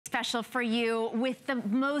special for you with the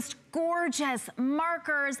most gorgeous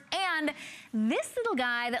markers and this little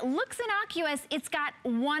guy that looks innocuous. It's got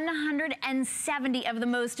 170 of the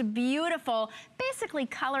most beautiful, basically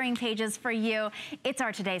coloring pages for you. It's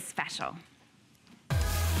our today's special.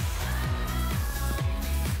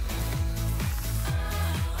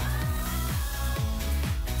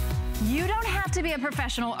 You don't have to be a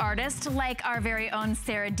professional artist like our very own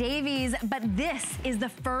Sarah Davies, but this is the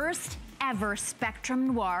first ever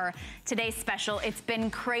Spectrum Noir Today's Special. It's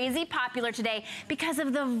been crazy popular today because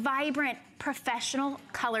of the vibrant professional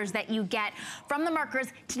colors that you get from the markers.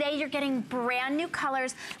 Today you're getting brand new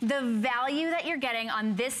colors. The value that you're getting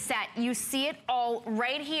on this set, you see it all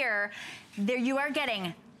right here. There you are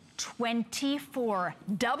getting 24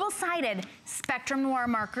 double-sided Spectrum Noir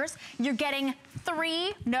markers. You're getting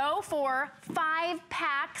 5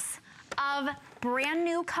 packs of brand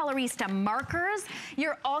new Colorista markers.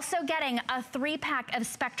 You're also getting a 3-pack of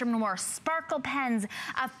Spectrum Noir sparkle pens,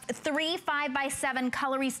 3 5x7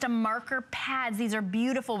 Colorista marker pads. These are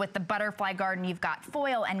beautiful with the butterfly garden. You've got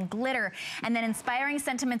foil and glitter, and then inspiring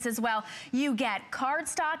sentiments as well. You get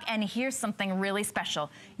cardstock, and here's something really special.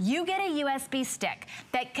 You get a USB stick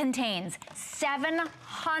that contains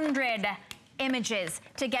 700 images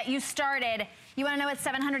to get you started. You wanna know what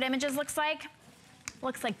 700 images looks like?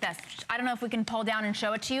 Looks like this. I don't know if we can pull down and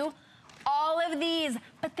show it to you. All of these,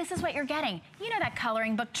 but this is what you're getting. You know that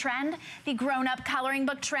coloring book trend, the grown-up coloring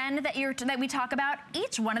book trend that we talk about?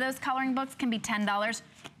 Each one of those coloring books can be $10.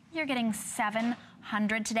 You're getting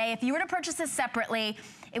 700 today. If you were to purchase this separately,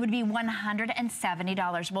 it would be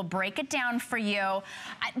 $170. We'll break it down for you.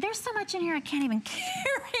 There's so much in here I can't even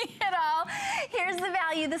carry it all. Here's the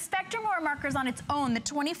value. The Spectrum Noir markers on its own, the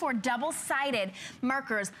 24 double-sided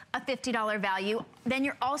markers, a $50 value. Then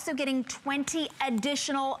you're also getting 20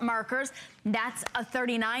 additional markers. That's a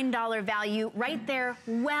 $39 value right there,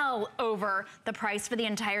 well over the price for the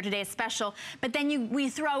entire today's special. But then we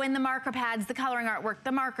throw in the marker pads, the coloring artwork,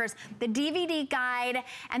 the markers, the DVD guide,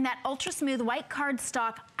 and that ultra smooth white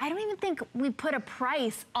cardstock. I don't even think we put a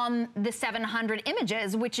price on the 700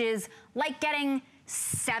 images, which is like getting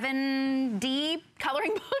 7D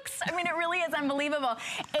coloring books. I mean, it really is unbelievable.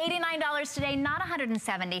 $89 today, not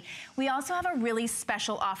 $170. We also have a really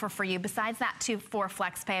special offer for you. Besides that, for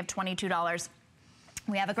flex pay of $22.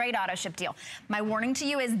 We have a great auto ship deal. My warning to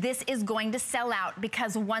you is this is going to sell out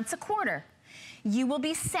because once a quarter, you will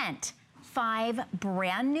be sent 5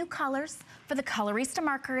 brand new colors for the Colorista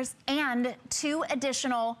markers and 2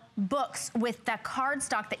 additional books with the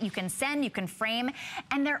cardstock that you can send, you can frame,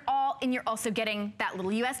 and you're also getting that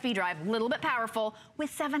little USB drive, a little bit powerful, with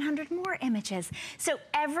 700 more images. So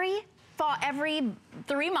every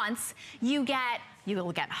 3 months, you'll get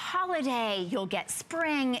holiday, you'll get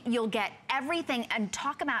spring, you'll get everything, and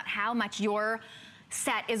talk about how much your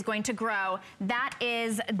set is going to grow. That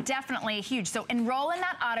is definitely huge. So enroll in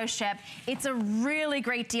that auto ship. It's a really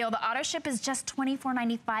great deal. The auto ship is just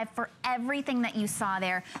 $24.95 for everything that you saw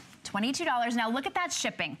there. $22. Now look at that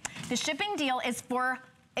shipping. The shipping deal is for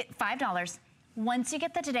 $5. Once you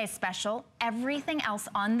get the today's special, everything else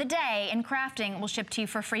on the day in crafting will ship to you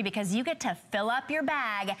for free because you get to fill up your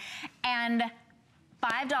bag, and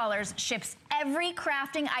 $5 ships every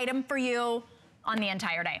crafting item for you on the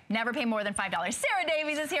entire day. Never pay more than $5. Sarah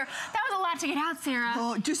Davies is here. That was a lot to get out, Sarah.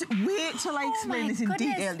 Oh, just wait till I explain this in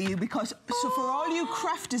detail to you, because so for all you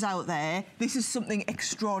crafters out there, this is something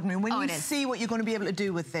extraordinary when you see what you're going to be able to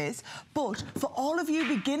do with this. But for all of you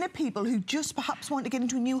beginner people who just perhaps want to get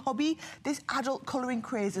into a new hobby, this adult colouring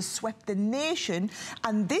craze has swept the nation,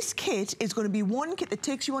 and this kit is going to be one kit that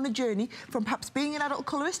takes you on a journey from perhaps being an adult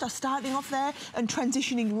colourist or starting off there and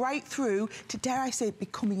transitioning right through to, dare I say,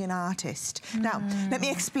 becoming an artist. Now, let me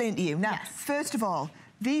explain to you. Now, first of all,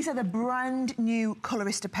 these are the brand new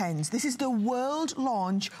Colorista pens. This is the world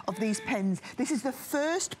launch of these pens. This is the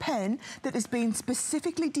first pen that has been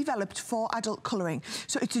specifically developed for adult colouring.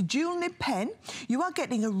 So it's a dual nib pen. You are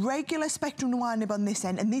getting a regular Spectrum Noir nib on this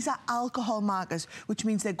end, and these are alcohol markers, which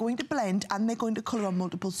means they're going to blend and they're going to colour on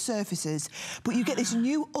multiple surfaces. But you get this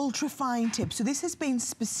new ultra fine tip. So this has been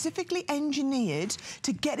specifically engineered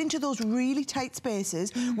to get into those really tight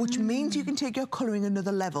spaces, which means you can take your colouring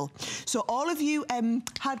another level. So all of you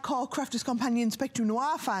hardcore Crafters Companion Spectrum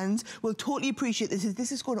Noir fans will totally appreciate this.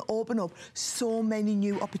 This is going to open up so many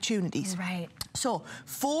new opportunities. Right. So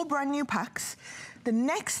 4 brand new packs. The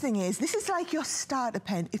next thing is, this is like your starter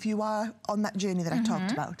pen if you are on that journey that I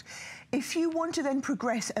talked about. If you want to then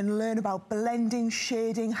progress and learn about blending,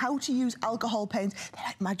 shading, how to use alcohol pens, they're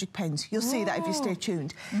like magic pens. You'll see that if you stay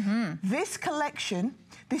tuned. This collection,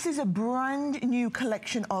 This is a brand new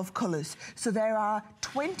collection of colours. So there are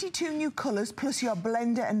 22 new colours plus your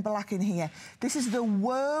blender and black in here. This is the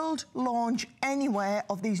world launch anywhere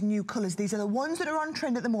of these new colours. These are the ones that are on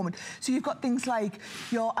trend at the moment. So you've got things like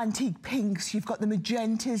your antique pinks, you've got the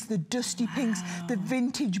magentas, the dusty pinks, the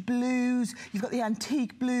vintage blues, you've got the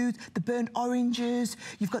antique blues, the burnt oranges,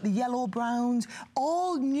 you've got the yellow browns,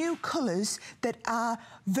 all new colours that are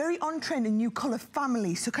very on trend in new colour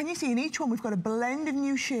families. So can you see in each one we've got a blend of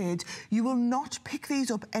new shades. You will not pick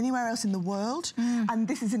these up anywhere else in the world, and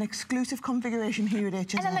this is an exclusive configuration here at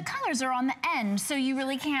HSN. And then the colours are on the end, so you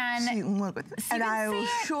really can... So you can work with it. And I will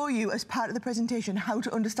show you as part of the presentation how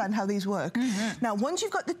to understand how these work. Now, once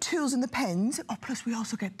you've got the tools and the pens, plus we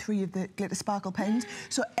also get 3 of the glitter sparkle pens,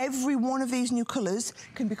 so every one of these new colours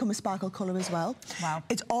can become a sparkle colour as well. Wow.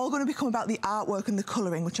 It's all going to become about the artwork and the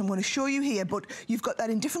colouring, which I'm going to show you here, but you've got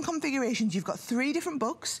that in different configurations. You've got 3 different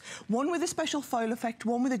books, one with a special foil effect,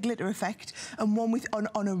 one with a glitter effect, and one with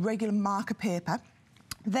on a regular marker paper.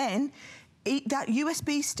 Then that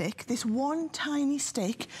USB stick, this one tiny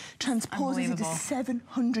stick, transposes into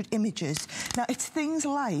 700 images. Now, it's things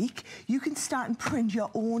like you can start and print your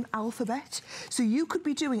own alphabet. So you could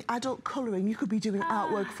be doing adult colouring, you could be doing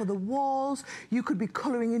artwork for the walls, you could be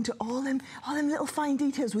colouring into all them little fine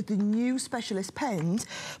details with the new specialist pens.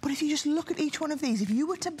 But if you just look at each one of these, if you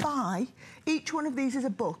were to buy each one of these as a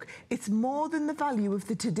book, it's more than the value of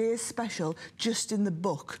the today's special just in the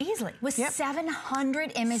book. Easily, with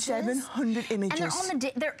 700 images. 700 images. And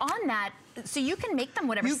they're on that, so you can make them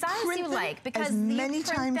whatever size you like, because as many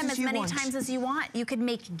times as you want. You could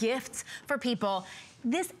make gifts for people.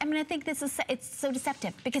 This, I mean, I think this is, it's so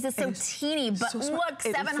deceptive because it's so teeny, but look,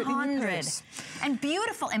 700. And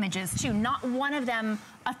beautiful images too, not one of them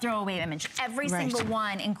a throwaway image. Every single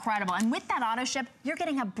one incredible. And with that auto ship, you're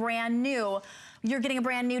getting a brand new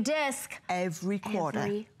disc. Every quarter.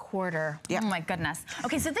 Every quarter. Yep. Oh my goodness.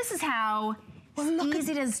 Okay, so this is how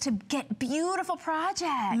easy it is to get beautiful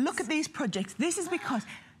projects. Look at these projects. This is because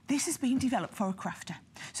this has been developed for a crafter.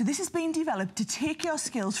 So this has been developed to take your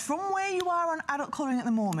skills from where you are on adult colouring at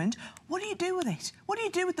the moment. What do you do with it? What do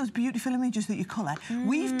you do with those beautiful images that you colour?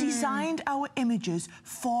 We've designed our images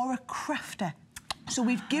for a crafter. So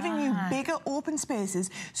we've given you bigger open spaces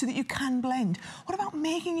so that you can blend. What about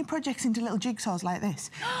making your projects into little jigsaws like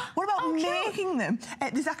this? What about making them?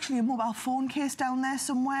 There's actually a mobile phone case down there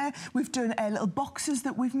somewhere. We've done little boxes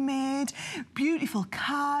that we've made, beautiful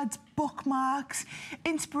cards, bookmarks,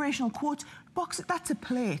 inspirational quotes. That's a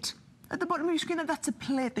plate. At the bottom of your screen, that's a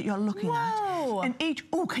plate that you're looking at. And each,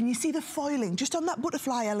 can you see the foiling? Just on that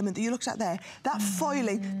butterfly element that you looked at there, that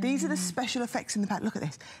foiling, these are the special effects in the back. Look at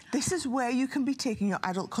this. This is where you can be taking your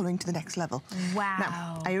adult colouring to the next level. Wow.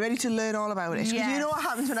 Now, are you ready to learn all about it? Because you know what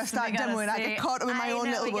happens when I start demoing, I get caught up in my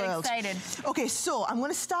own little world. Excited. Okay, so I'm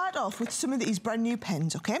going to start off with some of these brand new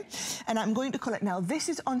pens, okay? And I'm going to colour it now. This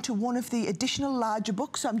is onto one of the additional larger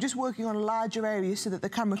books, so I'm just working on larger areas so that the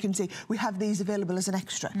camera can see we have these available as an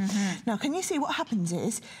extra. Now, can you see what happens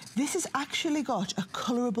is this has actually got a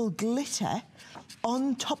colourable glitter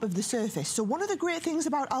on top of the surface. So one of the great things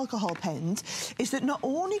about alcohol pens is that not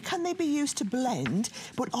only can they be used to blend,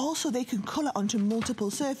 but also they can colour onto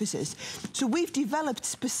multiple surfaces. So we've developed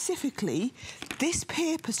specifically this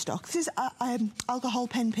paper stock. This is alcohol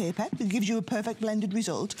pen paper. It gives you a perfect blended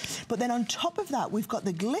result. But then on top of that, we've got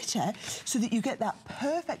the glitter so that you get that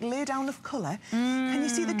perfect lay down of colour. Can you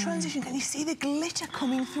see the transition? Can you see the glitter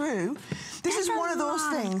coming through? This is one of those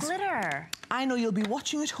things. Glitter. I know you'll be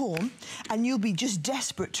watching at home and you'll be just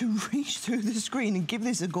desperate to reach through the screen and give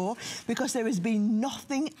this a go, because there has been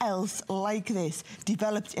nothing else like this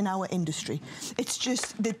developed in our industry. It's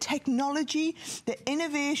just the technology, the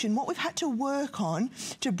innovation, what we've had to work on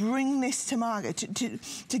to bring this to market,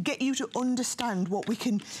 to get you to understand what we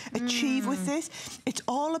can achieve with this. It's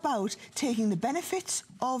all about taking the benefits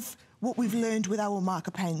of what we've learned with our marker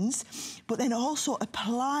pens, but then also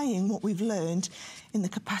applying what we've learned in the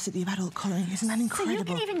capacity of adult colouring. Isn't that incredible?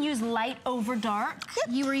 So you can even use light over dark? Yep.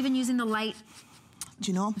 You were even using the light. Do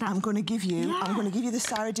you know, I'm going to give you the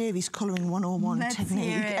Sarah Davies Colouring 101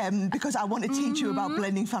 technique because I want to teach you about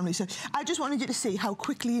blending families. So I just wanted you to see how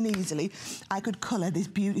quickly and easily I could colour this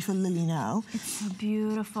beautiful lily now. It's so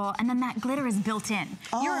beautiful. And then that glitter is built in.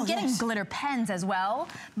 You're getting glitter pens as well,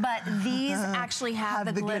 but these actually have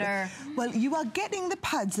the glitter. Well, you are getting the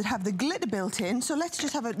pads that have the glitter built in. So let's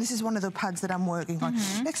just have this is one of the pads that I'm working on.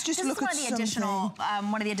 Let's just look at something.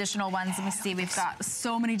 One of the additional ones. Let me see. We've got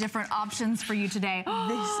so many different options for you today.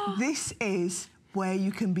 This is where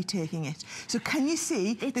you can be taking it. So can you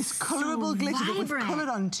see this colourable glitter that we've coloured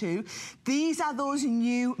onto? These are those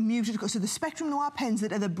new muted colours. So the Spectrum Noir pens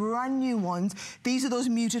that are the brand new ones, these are those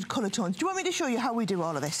muted colour tones. Do you want me to show you how we do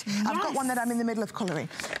all of this? Yes. I've got one that I'm in the middle of colouring.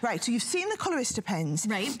 Right, so you've seen the Colorista pens.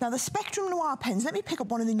 Right. Now the Spectrum Noir pens, let me pick up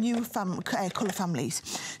one of the new colour families.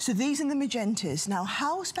 So these are the magentas. Now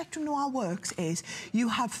how Spectrum Noir works is you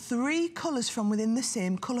have 3 colours from within the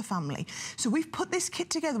same colour family. So we've put this kit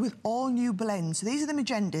together with all new blends. So these are the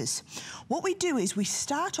magentas. What we do is we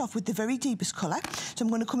start off with the very deepest colour. So I'm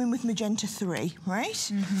going to come in with magenta 3,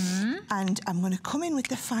 right? And I'm going to come in with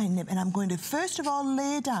the fine nib, and I'm going to first of all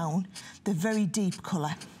lay down the very deep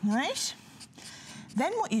colour, right?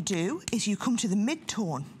 Then what you do is you come to the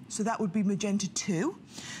mid-tone. So that would be magenta 2.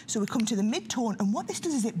 So we come to the mid-tone, and what this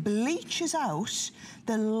does is it bleaches out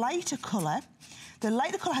the lighter colour. The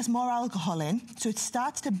lighter colour has more alcohol in, so it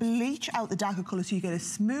starts to bleach out the darker colour, so you get a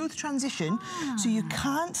smooth transition, so you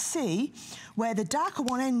can't see where the darker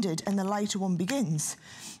one ended and the lighter one begins.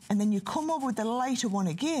 And then you come over with the lighter one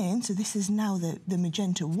again, so this is now the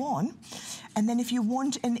magenta 1. And then if you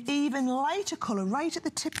want an even lighter colour right at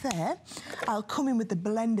the tip there, I'll come in with the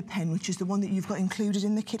blender pen, which is the one that you've got included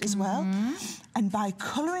in the kit as well. And by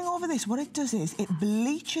colouring over this, what it does is it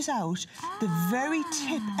bleaches out the very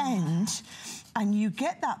tip end, and you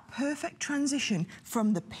get that perfect transition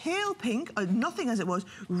from the pale pink, or nothing as it was,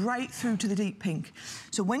 right through to the deep pink.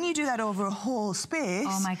 So when you do that over a whole space,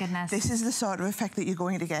 oh my goodness, this is the sort of effect that you're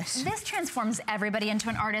going to get. This transforms everybody into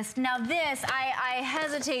an artist. Now this, I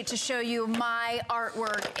hesitate to show you my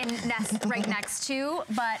artwork right next to,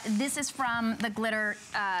 but this is from the glitter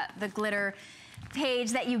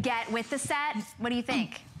page that you get with the set. What do you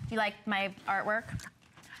think? You like my artwork?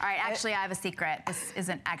 All right, actually, I have a secret. This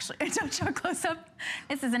isn't actually, don't show a close-up.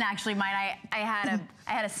 This isn't actually mine. I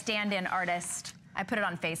had a stand-in artist. I put it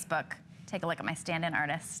on Facebook. Take a look at my stand-in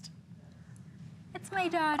artist. It's my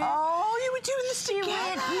daughter. Oh, you were doing this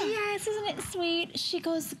together. Yes, isn't it sweet? She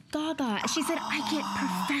goes gaga. She said, I get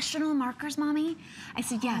professional markers, Mommy. I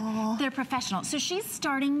said, yeah, they're professional. So she's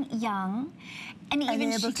starting young. And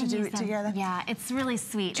even able to do it together. Yeah, it's really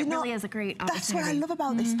sweet. It really is a great opportunity. That's what I love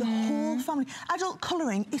about this, the whole family. Adult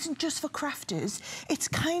colouring isn't just for crafters. It's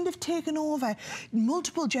kind of taken over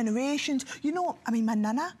multiple generations. You know, I mean, my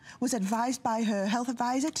nana was advised by her health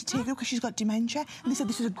advisor to take it because she's got dementia. And they said,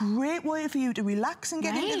 this is a great way for you to relax and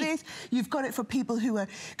get into this. You've got it for people who are...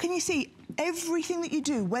 Can you see everything that you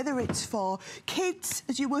do, whether it's for kids,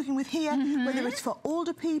 as you're working with here, whether it's for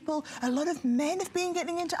older people? A lot of men have been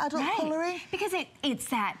getting into adult colouring. Because it's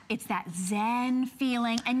that zen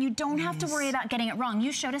feeling, and you don't have to worry about getting it wrong.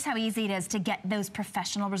 You showed us how easy it is to get those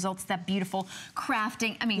professional results, that beautiful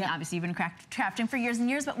crafting. I mean, obviously you've been crafting for years and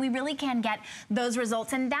years, but we really can get those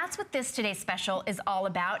results, and that's what this today's special is all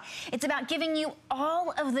about. It's about giving you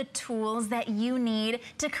all of the tools that you need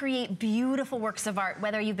to create beautiful works of art,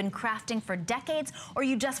 whether you've been crafting for decades or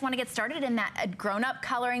you just want to get started in that grown-up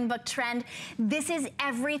coloring book trend. This is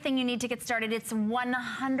everything you need to get started. It's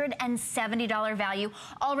 $170 value,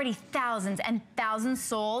 already thousands and thousands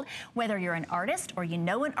sold. Whether you're an artist or you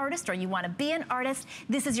know an artist or you want to be an artist,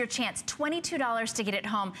 this is your chance. $22 to get it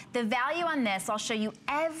home. The value on this, I'll show you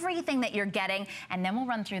everything that you're getting, and then we'll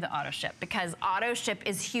run through the auto ship, because auto ship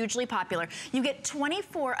is hugely popular. You get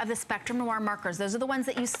 24 of the Spectrum Noir markers. Those are the ones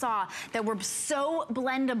that you saw that were so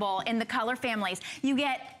blendable in the color families. You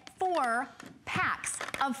get 4 packs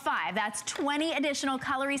of 5. That's 20 additional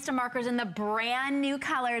Colorista markers in the brand new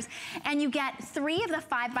colors. And you get 3 of the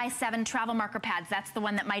 5x7 travel marker pads. That's the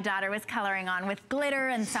one that my daughter was coloring on with glitter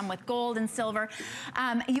and some with gold and silver.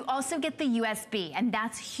 You also get the USB, and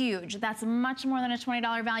that's huge. That's much more than a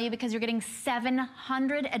 $20 value, because you're getting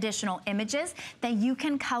 700 additional images that you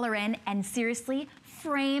can color in and seriously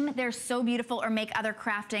frame. They're so beautiful, or make other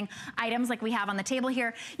crafting items like we have on the table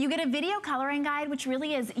here. You get a video coloring guide, which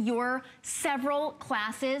really is your several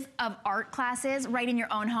classes of art classes right in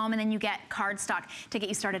your own home, and then you get cardstock to get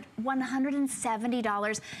you started.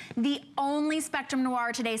 $170. The only Spectrum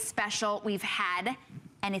Noir Today special we've had,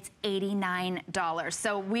 and it's $89.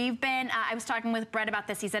 So we've been, I was talking with Brett about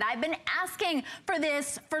this. He said, I've been asking for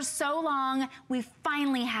this for so long. We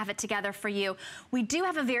finally have it together for you. We do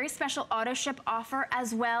have a very special auto ship offer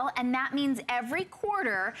as well, and that means every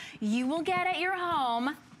quarter you will get at your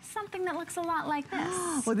home something that looks a lot like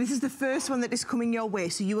this. Well, this is the first one that is coming your way.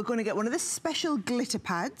 So you are going to get one of the special glitter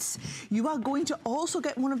pads. You are going to also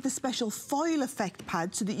get one of the special foil effect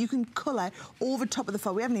pads so that you can colour over top of the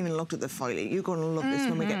foil. We haven't even looked at the foil yet. You're going to love this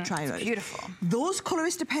when we get trying it. Beautiful. Those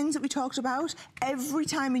colorista pens that we talked about, every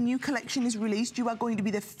time a new collection is released, you are going to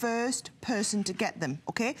be the first person to get them,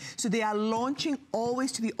 okay? So they are launching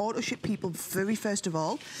always to the auto ship people very first of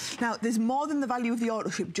all. Now, there's more than the value of the auto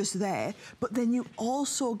ship just there, but then you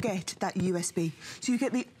also get that USB. So you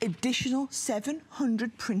get the additional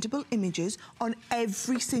 700 printable images on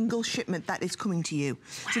every single shipment that is coming to you.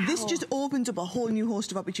 Wow. So this just opens up a whole new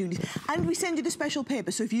host of opportunities. And we send you the special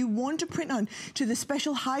paper. So if you want to print on to the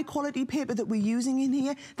special high quality paper that we're using in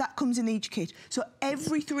here, that comes in each kit. So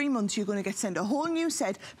every 3 months you're going to get sent a whole new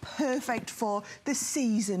set, perfect for the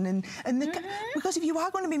season. And because if you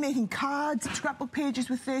are going to be making cards, scrapbook pages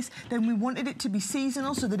with this, then we wanted it to be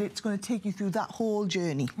seasonal so that it's going to take you through that whole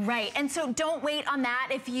journey. Right, and so don't wait on that.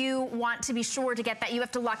 If you want to be sure to get that, you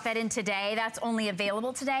have to lock that in today. That's only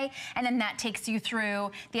available today, and then that takes you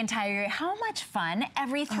through the entire year. How much fun.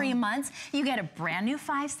 Every 3 months, you get a brand new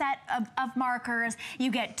 5 set of markers,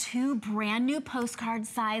 you get 2 brand new postcard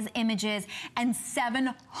size images, and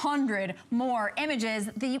 700 more images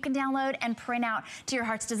that you can download and print out to your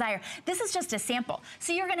heart's desire. This is just a sample.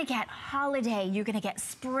 So you're gonna get holiday, you're gonna get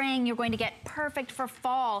spring, you're going to get perfect for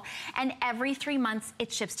fall, and every 3 months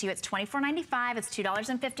it ships to you. It's $24.95, it's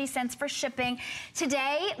 $2.50 for shipping.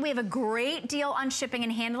 Today, we have a great deal on shipping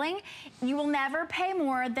and handling. You will never pay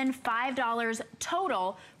more than $5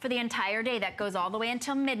 total for the entire day. That goes all the way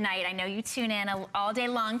until midnight. I know you tune in all day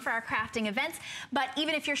long for our crafting events, but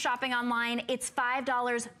even if you're shopping online, it's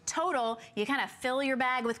 $5 total. You kind of fill your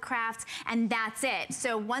bag with crafts, and that's it.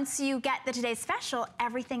 So once you get the Today's Special,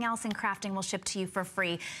 everything else in crafting will ship to you for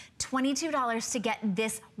free. $22 to get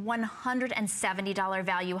this $170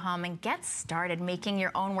 value home and get started making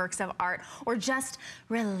your own works of art or just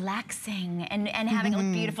relaxing and having it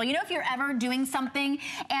look beautiful. You know, if you're ever doing something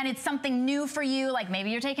and it's something new for you, like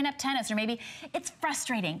maybe you're taking up tennis or maybe it's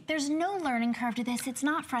frustrating. There's no learning curve to this. It's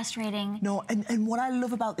not frustrating. No, and what I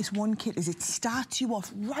love about this one kit is it starts you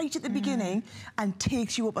off right at the beginning and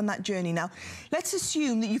takes you up on that journey. Now, let's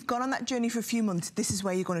assume that you've gone on that journey for a few months. This is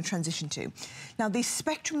where you're going to transition to. Now, these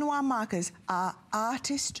Spectrum Noir markers are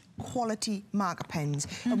artist quality marker pens,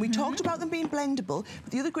 and we talked about them being blendable,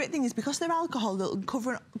 but the other great thing is because they're alcohol, they'll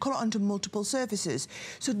colour onto multiple surfaces.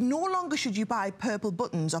 So no longer should you buy purple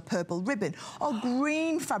buttons or purple ribbon or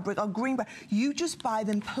green fabric or green, you just buy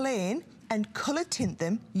them plain and colour tint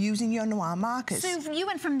them using your noir markers. So you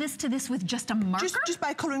went from this to this with just a marker? Just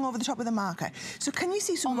by colouring over the top with a marker. So can you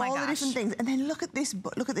see some of all the different things? And then look at this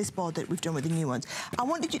board that we've done with the new ones. I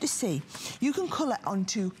wanted you to see, you can colour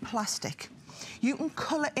onto plastic. You can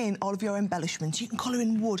colour in all of your embellishments. You can colour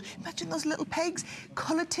in wood. Imagine those little pegs,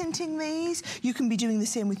 colour tinting these. You can be doing the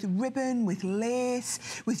same with ribbon, with lace,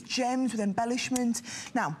 with gems, with embellishments.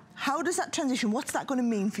 Now, how does that transition, what's that going to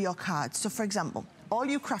mean for your cards? So, for example, all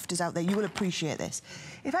you crafters out there, you will appreciate this.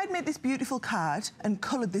 If I'd made this beautiful card and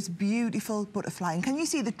coloured this beautiful butterfly, and can you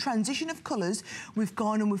see the transition of colours? We've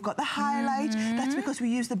gone and we've got the highlight. That's because we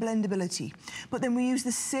use the blendability. But then we use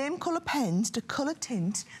the same colour pens to colour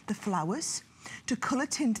tint the flowers, to colour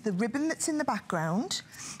tint the ribbon that's in the background.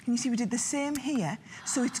 And you see we did the same here.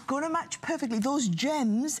 So it's going to match perfectly. Those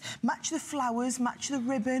gems match the flowers, match the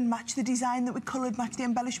ribbon, match the design that we coloured, match the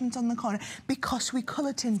embellishments on the corner because we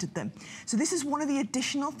colour tinted them. So this is one of the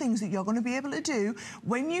additional things that you're going to be able to do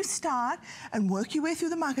when you start and work your way through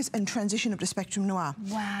the markers and transition up to Spectrum Noir.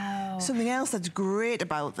 Wow. Something else that's great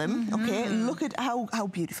about them, okay, look at how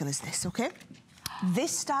beautiful is this, okay?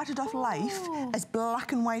 This started off life as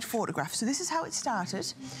black and white photographs. So this is how it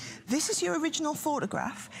started. This is your original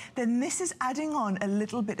photograph. Then this is adding on a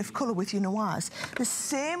little bit of colour with your noirs. The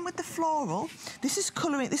same with the floral. This is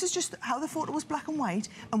colouring. This is just how the photo was black and white,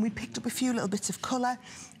 and we picked up a few little bits of colour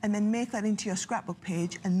and then make that into your scrapbook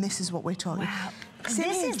page, and this is what we're talking. Wow.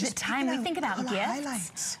 This is the time we think about gifts.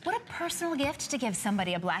 Highlights. What a personal gift to give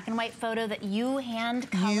somebody, a black and white photo that you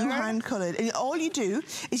hand-colored. You hand-coloured. And all you do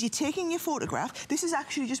is you're taking your photograph. This is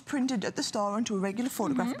actually just printed at the store onto a regular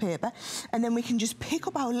photograph paper. And then we can just pick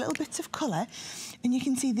up our little bits of colour. And you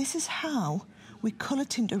can see this is how we colour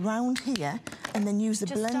tint around here and then use the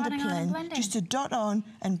blender pen just to dot on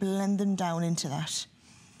and blend them down into that.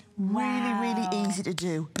 Really, really easy to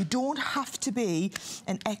do. You don't have to be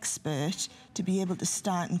an expert to be able to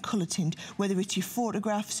start and colour tint, whether it's your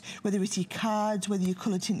photographs, whether it's your cards, whether you're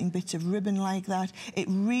colour tinting bits of ribbon like that. It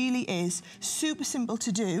really is super simple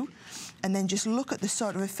to do. And then just look at the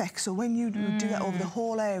sort of effect. So when you do that over the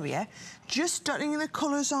whole area, just dotting the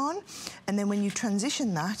colours on, and then when you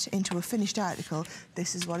transition that into a finished article,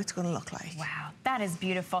 this is what it's going to look like. Wow, that is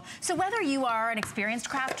beautiful. So whether you are an experienced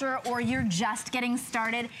crafter or you're just getting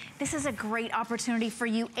started, this is a great opportunity for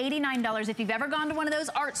you. $89. If you've ever gone to one of those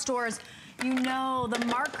art stores, you know the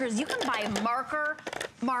markers. You can buy marker,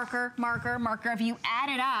 marker, marker, marker. If you add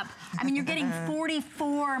it up, I mean, you're getting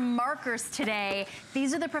 44 markers today.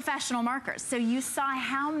 These are the professional markers. So you saw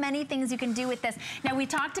how many things you can do with this. Now, we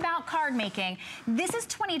talked about card making. This is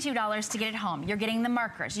 $22 to get it home. You're getting the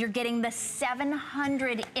markers. You're getting the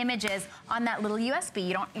 700 images on that little USB.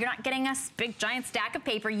 You're not getting a big giant stack of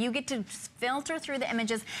paper. You get to filter through the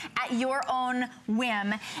images at your own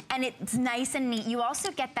whim, and it's nice and neat. You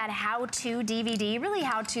also get that how-to DVD, really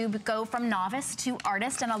how to go from novice to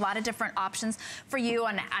artist, and a lot of different options for you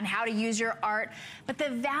on how to use your art. But the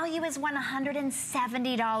value is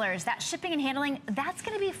 $170. That shipping and handling, that's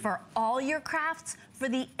gonna be for all your crafts for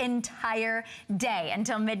the entire day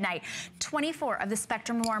until midnight. 24 of the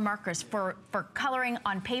Spectrum Noir markers for coloring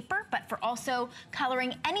on paper, but for also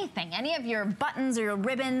coloring anything, any of your buttons or your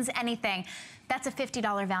ribbons, anything. That's a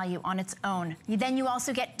 $50 value on its own. Then you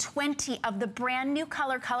also get 20 of the brand new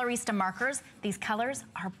Colorista markers. These colors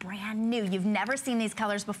are brand new. You've never seen these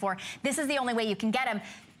colors before. This is the only way you can get them.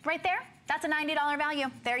 Right there, that's a $90 value.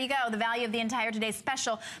 There you go, the value of the entire today's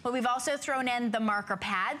special. But we've also thrown in the marker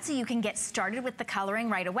pad so you can get started with the coloring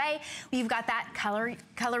right away. We've got that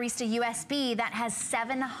Colorista USB that has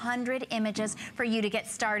 700 images for you to get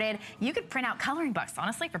started. You could print out coloring books,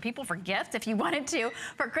 honestly, for people for gifts if you wanted to.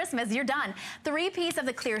 For Christmas, you're done. 3-piece of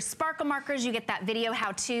the clear sparkle markers, you get that video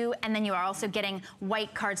how-to, and then you are also getting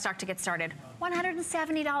white cardstock to get started.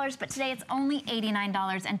 $170, but today it's only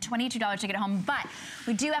 $89 and $22 to get it home. But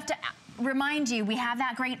we do have to remind you, we have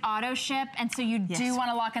that great auto ship, and so you do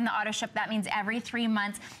want to lock in the auto ship. That means every 3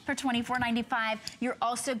 months for $24.95. You're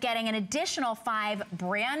also getting an additional 5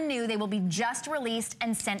 brand new, they will be just released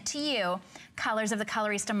and sent to you, colors of the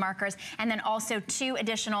Colorista markers, and then also 2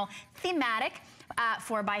 additional thematic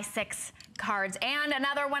 4x6 cards, and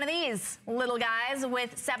another one of these little guys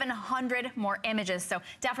with 700 more images. So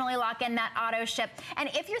definitely lock in that auto ship. And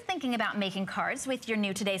if you're thinking about making cards with your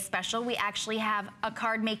new Today's Special, we actually have a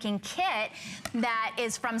card making kit that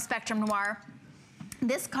is from Spectrum Noir.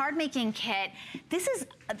 This card making kit, this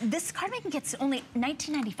card making kit's only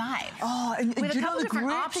 $19.95. Oh, and with you a couple know the different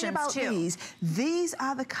great options thing about too. These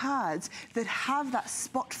are the cards that have that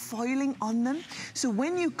spot foiling on them. So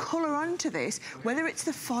when you colour onto this, whether it's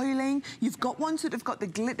the foiling, you've got ones that have got the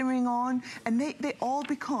glittering on, and they all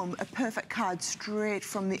become a perfect card straight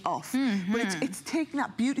from the off. But it's taking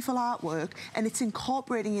that beautiful artwork and it's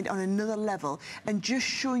incorporating it on another level and just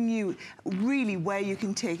showing you really where you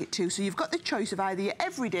can take it to. So you've got the choice of either your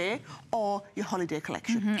everyday or your holiday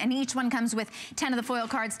collection. And each one comes with 10 of the foil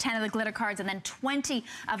cards, 10 of the glitter cards, and then 20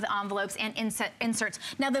 of the envelopes and inserts.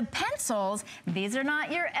 Now the pencils, these are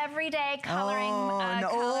not your everyday coloring,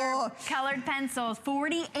 colored pencils.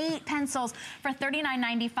 48 pencils for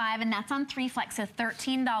 $39.95, and that's on 3 flex, so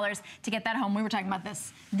 $13 to get that home. We were talking about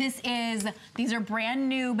this. These are brand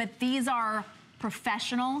new, but these are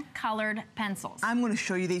professional colored pencils. I'm going to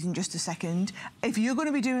show you these in just a second. If you're going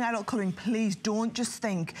to be doing adult colouring, please don't just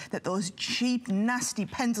think that those cheap, nasty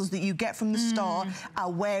pencils that you get from the store are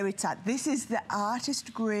where it's at. This is the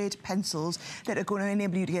artist grade pencils that are going to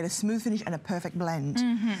enable you to get a smooth finish and a perfect blend.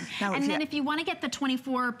 Now, and then if you want to get the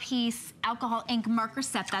 24-piece alcohol ink marker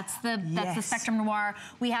set, that's the Spectrum Noir.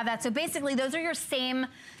 We have that. So basically, those are your same.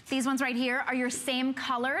 These ones right here are your same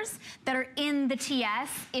colors that are in the TS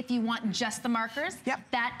if you want just the markers.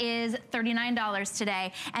 That is $39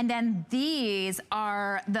 today. And then these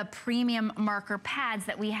are the premium marker pads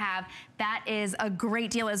that we have. That is a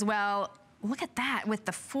great deal as well. Look at that with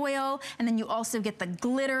the foil, and then you also get the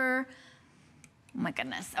glitter. Oh my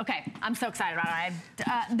goodness. Okay, I'm so excited about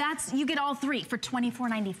it. You get all 3 for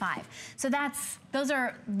 $24.95. So those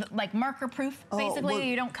are like marker proof, basically. Well,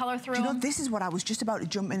 you don't color through them. You know, this is what I was just about to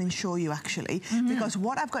jump in and show you, actually, because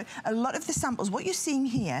what I've got, a lot of the samples, what you're seeing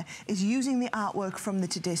here is using the artwork from the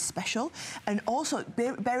Today's Special, and also,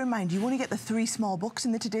 bear in mind, you only get the 3 small books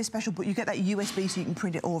in the Today's Special, but you get that USB so you can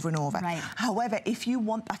print it over and over. However, if you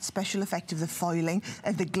want that special effect of the foiling,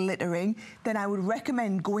 of the glittering, then I would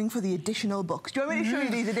recommend going for the additional books. you want me to show you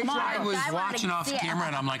these additional? I was watching off camera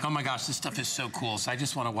and I'm like, oh my gosh, this stuff is so cool. So I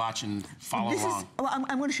just want to watch and follow along. Well,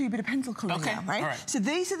 I'm going to show you a bit of pencil colouring now, right? All right? So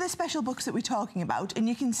these are the special books that we're talking about, and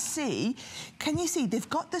you can see, can you see, they've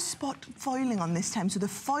got the spot foiling on this time, so the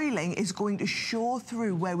foiling is going to show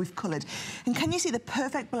through where we've coloured. And can you see the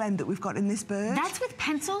perfect blend that we've got in this bird? That's with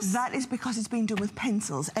pencils? That is because it's been done with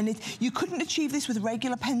pencils, and you couldn't achieve this with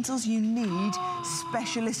regular pencils. You need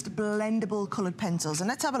specialist blendable coloured pencils. And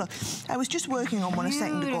let's have a look. I was just working on one a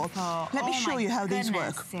second ago. Let me show you how these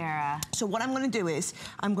work. Sarah. So what I'm going to do is,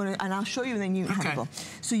 and I'll show you and then you can have a go.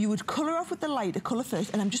 So you would colour off with the lighter colour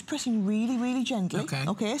first, and I'm just pressing really, really gently.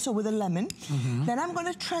 Okay, so with a lemon. Then I'm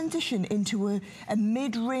going to transition into a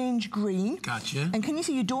mid-range green. Gotcha. And can you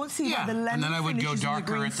see, you don't see where the lemon and then I would go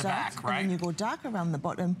darker at the starts, back, right? And then you go dark around the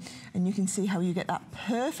bottom, and you can see how you get that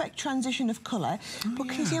perfect transition of colour. But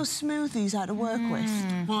can you see how smooth these are to work with?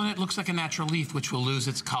 Well, and it looks like a natural leaf, which will lose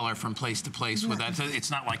its colour from place to place with that.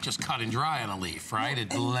 It's not like just cut and dry on a leaf, right? It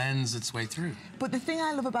blends its way through. But the thing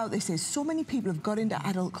I love about this is so many people have got into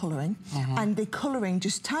adult colouring and they're colouring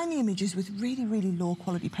just tiny images with really, really low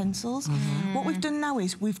quality pencils. What we've done now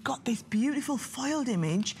is we've got this beautiful foiled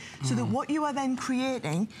image so that what you are then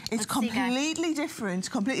creating is completely different.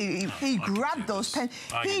 He grabbed those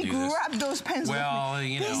pencils. He grabbed those pencils. Well,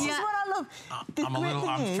 you know. This is what I love.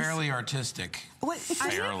 I'm fairly artistic.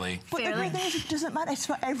 Fairly. But the great thing is it doesn't matter. It's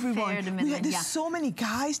for everyone. There's so many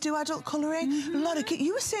guys do adult colouring. A lot of kids.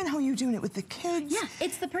 You were saying how you're doing it with the kids. Yeah,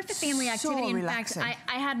 it's the perfect family activity. In relaxing. fact,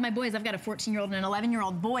 I had my boys. I've got a 14-year-old and an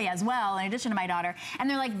 11-year-old boy as well, in addition to my daughter. And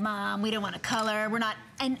they're like, Mom, we don't want to color. We're not.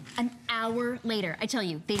 And an hour later, I tell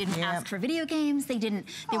you, they didn't ask for video games. They weren't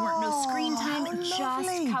no screen time.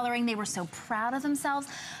 Just coloring. They were so proud of themselves.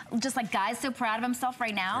 Just like Guy's so proud of himself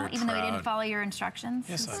right now, even though he didn't follow your instructions.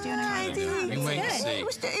 Yes, He's doing it. You wait and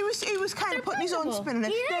see. He was kind of putting his own spin on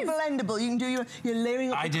it. They're blendable. You can do your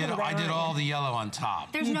layering up. I did all the yellow on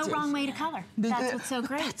top. There's no wrong way to color. That's what's so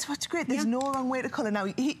great. That's what's great. There's no wrong way to colour. Now,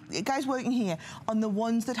 Guy's working here on the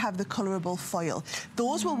ones that have the colourable foil.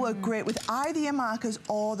 Those will work great with either your markers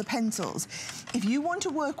or the pencils. If you want to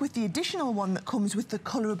work with the additional one that comes with the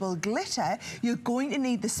colourable glitter, you're going to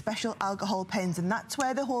need the special alcohol pens, and that's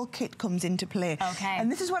where the whole kit comes into play. Okay.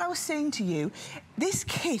 And this is what I was saying to you. This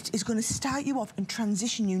kit is going to start you off and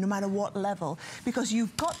transition you no matter what level, because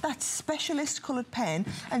you've got that specialist coloured pen,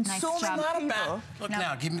 and so many people... Look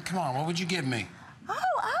now, come on, what would you give me?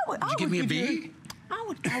 Would you give me a B? I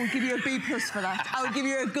would give you a B+ for that. I would give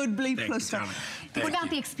you a good B+ for that. What about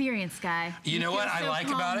the experience, Guy? You know what I like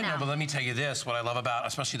about it? No, but let me tell you this. What I love about,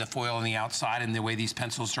 especially the foil on the outside and the way these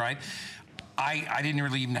pencils dried, I didn't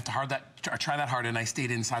really even have to try that hard, and I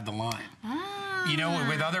stayed inside the line. You know,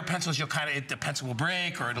 with other pencils, the pencil will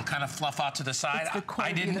break or it'll kind of fluff out to the side. It's the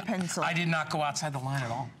quality of the pencil. I did not go outside the line at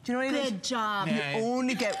all. Do you know what it is? Good job. You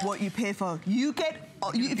only get what you pay for.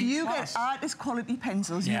 If you get artist quality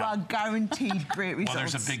pencils, you are guaranteed great results. Well,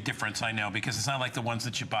 there's a big difference, I know, because it's not like the ones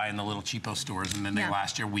that you buy in the little cheapo stores and then they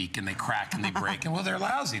last you a week and they crack and they break. And well, they're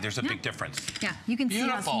lousy. There's a big difference. Yeah, you can see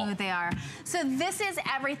how smooth they are. So this is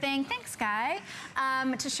everything. Thanks, Guy,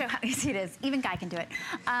 to show how easy it is. Even Guy can do it.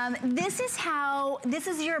 This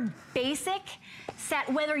is your basic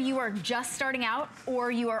set, whether you are just starting out or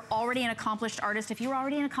you are already an accomplished artist. If you're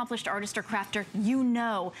already an accomplished artist or crafter, you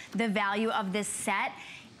know the value of this set.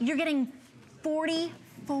 You're getting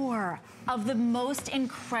 44 of the most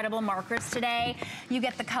incredible markers today. You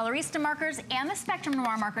get the Colorista markers and the Spectrum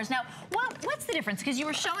Noir markers. Now, what's the difference? Because you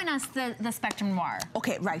were showing us the Spectrum Noir.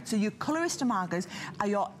 Okay, right. So your Colorista markers are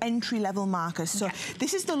your entry-level markers. So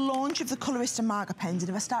this is the launch of the Colorista marker pens. And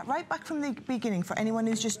if I start right back from the beginning, for anyone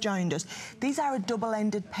who's just joined us, these are a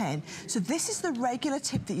double-ended pen. So this is the regular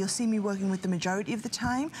tip that you'll see me working with the majority of the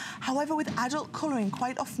time. However, with adult colouring,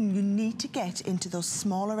 quite often you need to get into those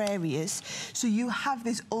smaller areas. So you have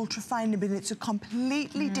this ultra-fine nib, and it's a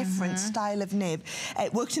completely different style of nib.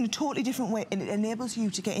 It works in a totally different way, and it enables you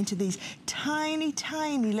to get into these tiny,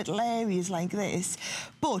 tiny little areas like this.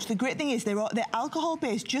 But the great thing is they're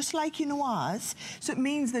alcohol-based, just like your noirs, so it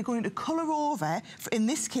means they're going to colour over, in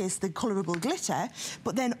this case, the colourable glitter,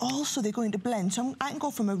 but then also they're going to blend. So I can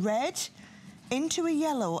go from a red into a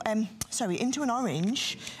yellow, into an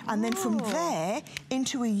orange, and then from there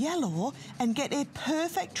into a yellow, and get a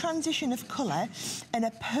perfect transition of colour and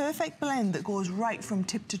a perfect blend that goes right from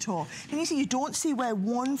tip to toe. And you see, you don't see where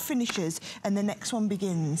one finishes and the next one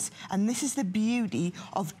begins. And this is the beauty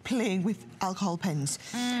of playing with alcohol pens.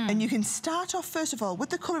 And you can start off, first of all,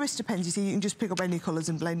 with the Colorista pens. You see, you can just pick up any colours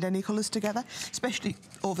and blend any colours together, especially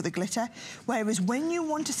over the glitter. Whereas when you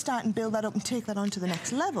want to start and build that up and take that on to the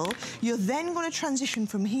next level, you're then going want to transition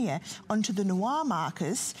from here onto the Noir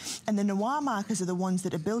markers, and the Noir markers are the ones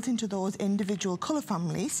that are built into those individual colour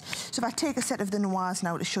families. So if I take a set of the Noirs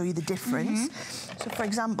now to show you the difference. So for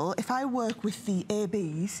example, if I work with the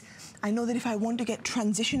ABs, I know that if I want to get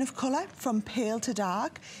transition of colour from pale to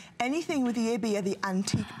dark, anything with the AB are the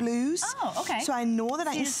antique blues. Oh, okay. So I know that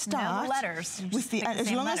I can start with the,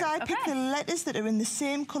 as long as I pick the letters that are in the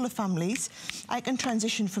same colour families, I can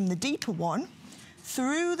transition from the deeper one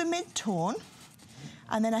through the mid-tone,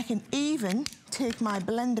 and then I can even take my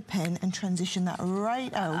blender pen and transition that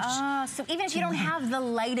right out. So even if you don't have the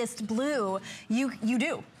lightest blue, you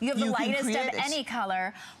do. You have the lightest of any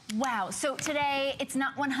color. Wow, so today it's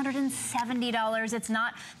not $170, it's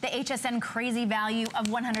not the HSN crazy value of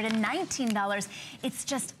 $119, it's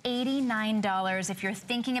just $89 if you're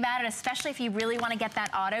thinking about it, especially if you really want to get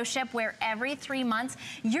that auto ship where every 3 months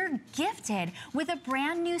you're gifted with a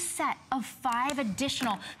brand new set of 5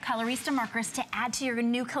 additional Colorista markers to add to your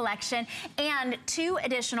new collection, and 2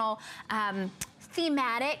 additional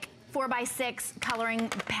thematic 4x6 coloring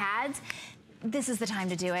pads. This is the time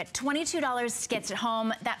to do it. $22 gets it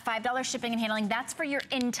home. That $5 shipping and handling, that's for your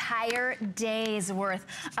entire day's worth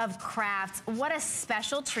of crafts. What a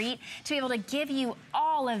special treat to be able to give you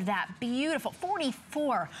all of that beautiful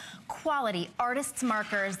 44 quality artist's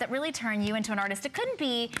markers that really turn you into an artist. It couldn't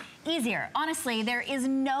be easier. Honestly, there is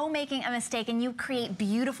no making a mistake, and you create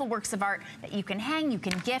beautiful works of art that you can hang, you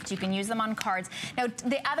can gift, you can use them on cards. Now,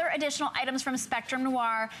 the other additional items from Spectrum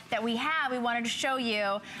Noir that we wanted to show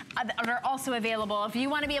you are also available. If you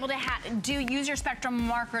want to be able to use your Spectrum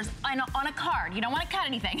markers on a card, you don't want to cut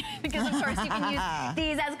anything because of course you can use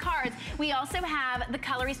these as cards. We also have the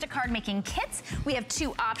Colorista card making kits. We have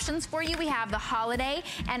 2 options for you. We have the holiday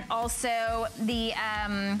and also the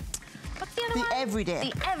what's the other one?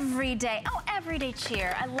 Everyday. The everyday. Oh, everyday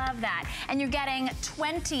cheer. I love that. And you're getting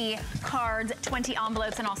 20 cards, 20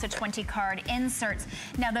 envelopes, and also 20 card inserts.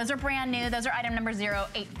 Now, those are brand new. Those are item number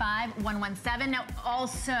 085117. Now,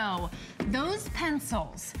 also, those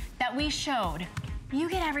pencils that we showed, you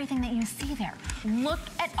get everything that you see there. Look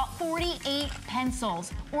at 48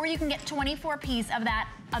 pencils, or you can get 24 pieces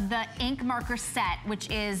of the ink marker set,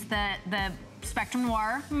 which is the Spectrum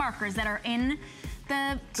Noir markers that are in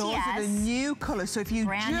the Those TS. are the new colours. So if you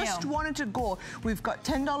just wanted to go, we've got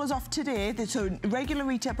 $10 off today. So regular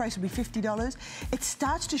retail price will be $50. It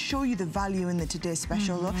starts to show you the value in the Today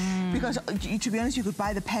Special, though, because to be honest, you could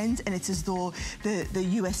buy the pens and it's as though the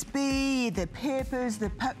USB, the papers,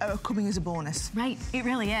 are coming as a bonus. Right, it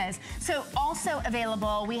really is. So also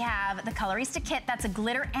available, we have the Colorista kit. That's a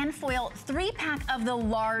glitter and foil 3-pack of the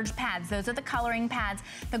large pads. Those are the coloring pads,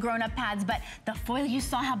 the grown-up pads, but the foil, you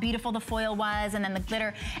saw how beautiful the foil was, and then the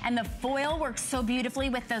glitter, and the foil works so beautifully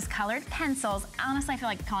with those colored pencils. Honestly, I feel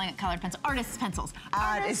like calling it colored pencils. Artist pencils.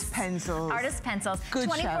 Artist pencils. Artist pencils. Good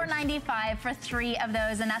 $24.95 for 3 of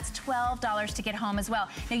those, and that's $12 to get home as well.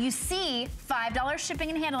 Now you see $5 shipping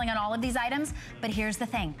and handling on all of these items, but here's the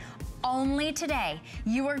thing. Only today,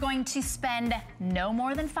 you are going to spend no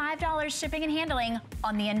more than $5 shipping and handling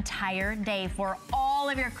on the entire day for all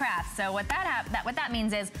of your crafts. So what that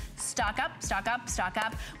means is stock up, stock up, stock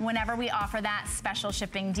up whenever we offer that special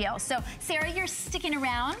shipping deal. So Sarah, you're sticking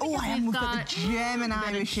around. Oh, I am. We've got the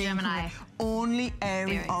Gemini machine. Only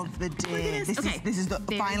airing of the day. This is the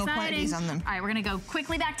final quantities on them. All right, we're gonna go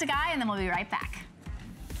quickly back to Guy, and then we'll be right back.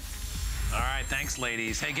 All right, thanks,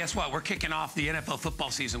 ladies. Hey, guess what? We're kicking off the NFL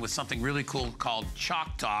football season with something really cool called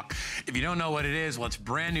Chalk Talk. If you don't know what it is, well, it's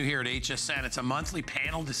brand new here at HSN. It's a monthly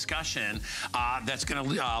panel discussion that's going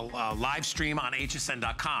to live stream on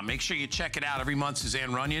hsn.com. Make sure you check it out every month.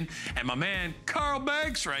 Suzanne Runyon and my man, Carl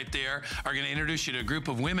Banks, right there, are going to introduce you to a group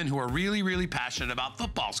of women who are really, really passionate about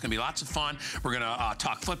football. It's going to be lots of fun. We're going to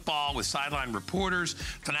talk football with sideline reporters,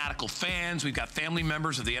 fanatical fans. We've got family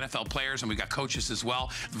members of the NFL players, and we've got coaches as well.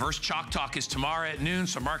 The first Chalk Talk is tomorrow at noon,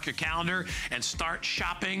 so mark your calendar and start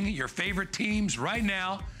shopping your favorite teams right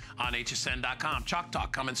now on hsn.com. Chalk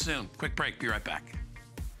Talk coming soon. Quick break, be right back.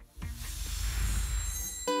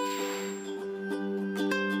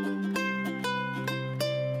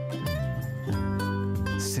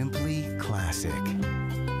 Simply classic.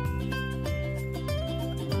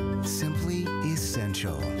 Simply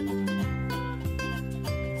essential.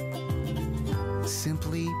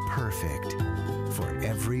 Simply perfect. For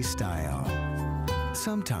every style.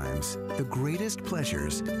 Sometimes the greatest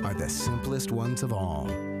pleasures are the simplest ones of all.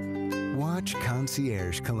 Watch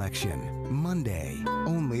Concierge Collection, Monday,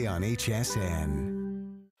 only on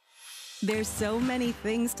HSN. There's so many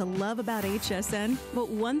things to love about HSN, but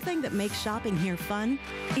one thing that makes shopping here fun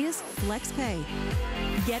is FlexPay.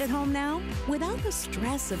 Get it home now without the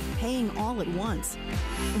stress of paying all at once.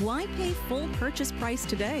 Why pay full purchase price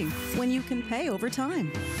today when you can pay over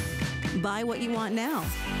time? Buy what you want now,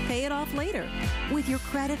 pay it off later with your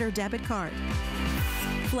credit or debit card.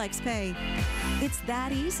 FlexPay. It's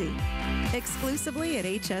that easy. Exclusively at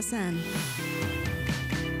HSN.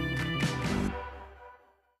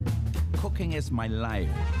 Cooking is my life.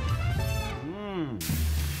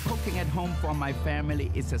 Cooking at home for my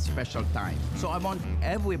family is a special time. So I want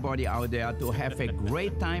everybody out there to have a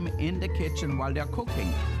great time in the kitchen while they're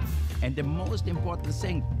cooking. And the most important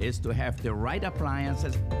thing is to have the right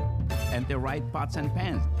appliances and the right pots and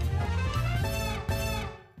pans.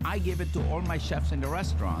 I give it to all my chefs in the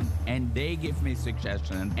restaurant, and they give me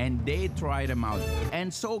suggestions, and they try them out.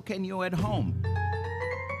 And so can you at home.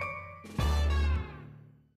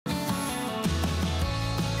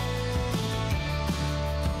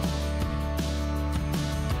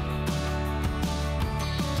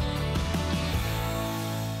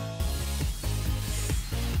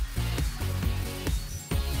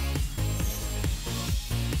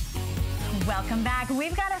 Welcome back.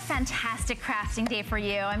 We've got a fantastic crafting day for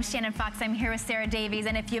you. I'm Shannon Fox. I'm here with Sarah Davies.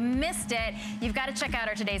 And if you missed it, you've got to check out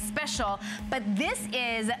our today's special. But this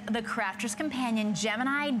is the Crafter's Companion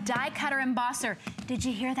Gemini Die Cutter Embosser. Did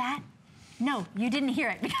you hear that? No, you didn't hear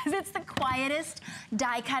it because it's the quietest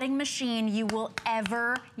die cutting machine you will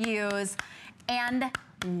ever use. And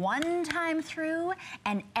one time through,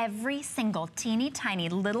 and every single teeny tiny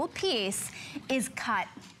little piece is cut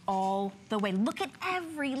all the way. Look at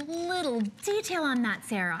every little detail on that,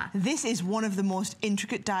 Sarah. This is one of the most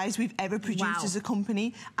intricate dies we've ever produced as a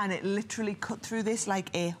company, and it literally cut through this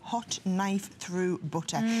like a hot knife through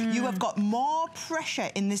butter. You have got more pressure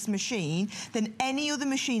in this machine than any other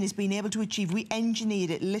machine has been able to achieve. We engineered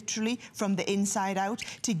it literally from the inside out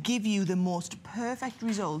to give you the most perfect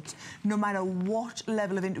results, no matter what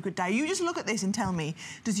level of intricate die. You just look at this and tell me,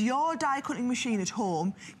 does your die cutting machine at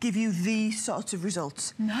home give you these sorts of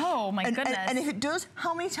results? No, my goodness. And if it does,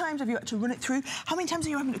 how many times have you had to run it through? How many times are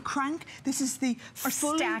you having to crank? This is the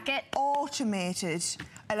fully stack it. Automated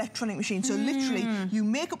electronic machine. So literally, you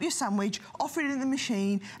make up your sandwich, offer it in the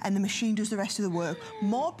machine, and the machine does the rest of the work.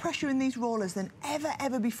 More pressure in these rollers than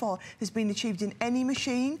ever before has been achieved in any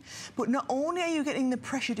machine. But not only are you getting the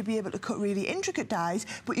pressure to be able to cut really intricate dies,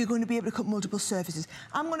 but you're going to be able to cut multiple surfaces.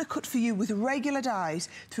 I'm going to cut for you with regular dies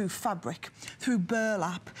through fabric, through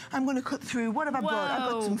burlap. I'm going to cut through, what have I brought? I've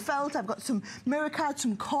got some felt, I've got some mirror cards,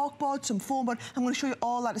 some corkboard, some foam board. I'm going to show you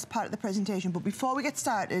all that as part of the presentation. But before we get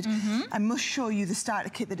started, I must show you the starter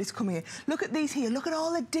kit that is coming here. Look at these here. Look at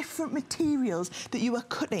all the different materials that you are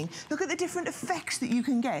cutting. Look at the different effects that you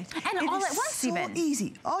can get. And all at once, even. So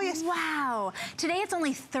easy. Oh, yes. Wow. Today it's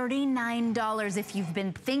only $39 if you've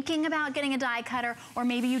been thinking about getting a die cutter, or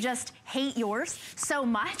maybe you just hate yours so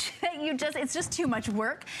much that it's just too much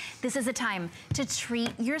work. This is a time to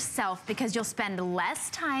treat yourself because you'll spend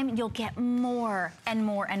less time, you'll get more and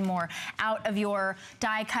more and more out of your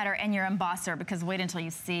die cutter and your embosser, because wait until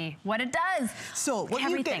you see what it does. So what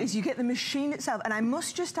you get is you get the machine itself, and I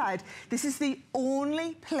must just add, this is the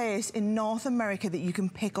only place in North America that you can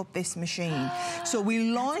pick up this machine. So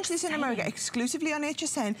we launched this in America exclusively on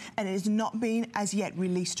HSN, and it has not been as yet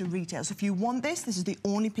released to retail. So if you want this, this is the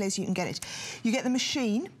only place you can get it. You get the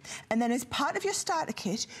machine, and then as part of your starter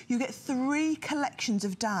kit, you get 3 collections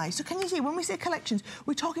of dies. So can you see, when we say collections,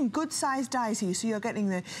 we're talking good-sized dies here. So you're getting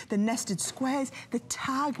the nested squares, the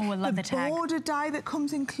tag, the border die that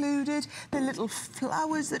comes included, the little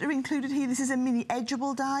flowers that are included here. This is a mini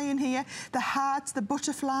edgeable die in here, the hearts, the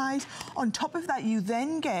butterflies. On top of that, you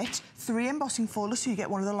then get 3 embossing folders, so you get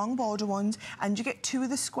one of the long border ones, and you get 2 of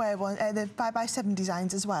the square ones, the 5x7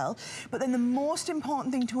 designs as well. But then the most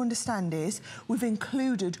important thing to understand is we've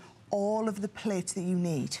included all of the plates that you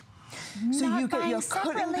need. So you get your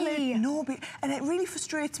cutting plate. No, and it really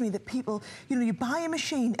frustrates me that people, you know, you buy a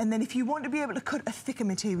machine and then if you want to be able to cut a thicker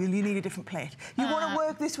material, you need a different plate. You want to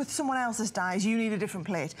work this with someone else's dies, you need a different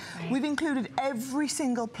plate. Right. We've included every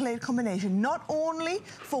single plate combination, not only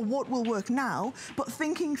for what will work now, but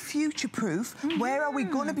thinking future-proof. Where are we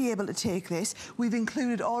going to be able to take this? We've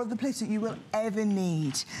included all of the plates that you will ever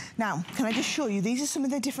need. Now, can I just show you? These are some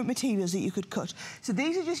of the different materials that you could cut. So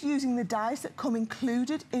these are just using the dies that come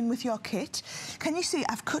included in with your kit. Can you see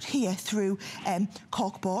I've cut here through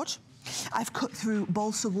corkboard, I've cut through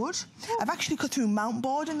balsa wood. I've actually cut through mount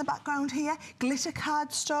board in the background here, glitter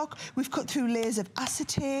cardstock. We've cut through layers of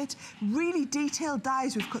acetate, really detailed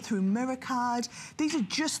dies. We've cut through mirror card. These are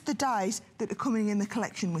just the dies that are coming in the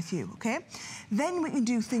collection with you, okay? Then we can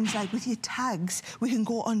do things like with your tags, we can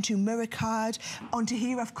go onto mirror card. Onto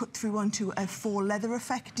here, I've cut through onto a faux leather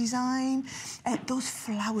effect design. Those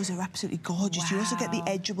flowers are absolutely gorgeous. Wow. You also get the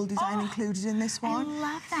edgeable design included in this one.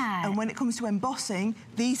 I love that. And when it comes to embossing,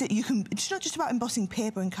 these are, you can, it's not just about embossing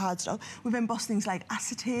paper and cardstock. We've embossed things like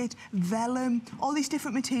acetate, vellum, all these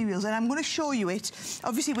different materials, and I'm going to show you it.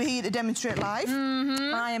 Obviously, we're here to demonstrate live.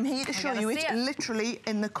 I am here to show you it literally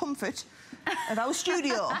in the comfort of our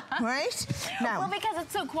studio, right? Now, well, because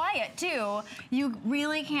it's so quiet too, you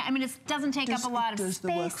really can't. I mean, it doesn't take up a lot of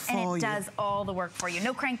space, and it does all the work for you.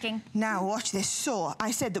 No cranking. Now, watch this. So, I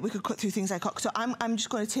said that we could cut through things like so I'm just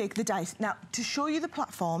going to take the dice. Now, to show you the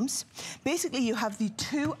platforms, basically you have the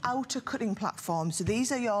two outer cutting platforms. So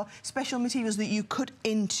these are your special materials that you cut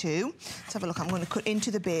into. Let's have a look. I'm going to cut into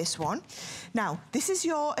the base one. Now, this is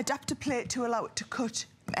your adapter plate to allow it to cut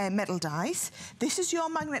metal dies. This is your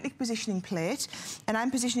magnetic positioning plate, and I'm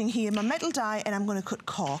positioning here my metal die, and I'm going to cut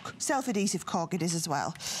cork. Self-adhesive cork it is as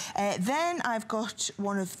well. Then I've got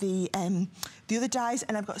one of the other dies,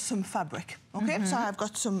 and I've got some fabric. Okay, so I've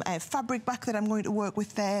got some fabric back that I'm going to work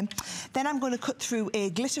with there. Then I'm going to cut through a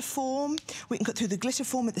glitter foam. We can cut through the glitter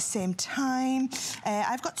foam at the same time.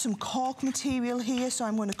 I've got some cork material here, so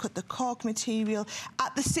I'm going to cut the cork material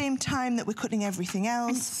at the same time that we're cutting everything else.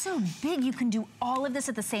 And it's so big, you can do all of this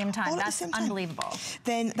at the same time. That's unbelievable.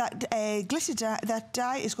 Then that glitter that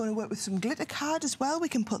die is going to work with some glitter card as well. We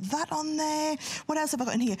can put that on there. What else have I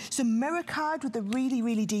got in here? Some mirror card with a really,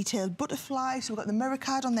 really detailed butterfly. So we've got the mirror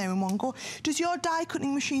card on there in one go. Does your die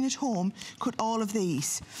cutting machine at home cut all of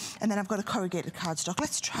these? And then I've got a corrugated cardstock.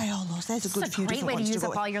 Let's try all those. There's a good few different ones to go. It's a great way to use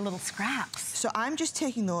up all your little scraps. So I'm just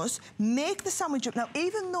taking those, make the sandwich up. Now,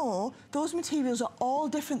 even though those materials are all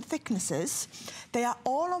different thicknesses, they are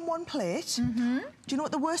all on one plate. Do you know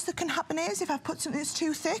what the worst that can happen is? If I put something that's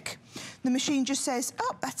too thick, the machine just says,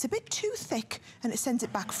 oh, that's a bit too thick, and it sends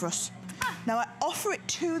it back for us. Now, I offer it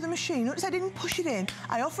to the machine. Notice I didn't push it in.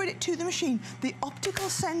 I offered it to the machine. The optical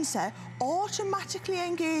sensor automatically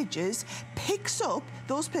engages, picks up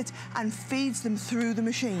those plates, and feeds them through the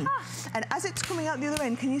machine. And as it's coming out the other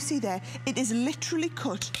end, can you see there? It is literally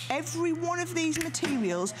cut. Every one of these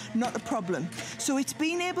materials, not a problem. So it's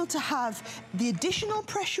been able to have the additional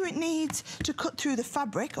pressure it needs to cut through the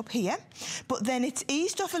fabric up here, but then it's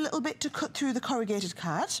eased off a little bit to cut through the corrugated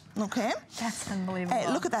card, okay? That's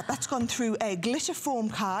unbelievable. Look at that. That's gone through a glitter foam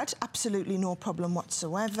card, absolutely no problem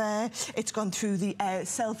whatsoever. It's gone through the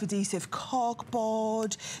self-adhesive cork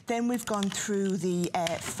board. Then we've gone through the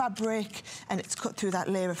fabric, and it's cut through that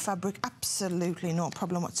layer of fabric, absolutely no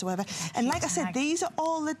problem whatsoever. And like I said, these are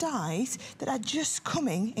all the dies that are just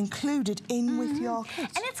coming included in with your kit.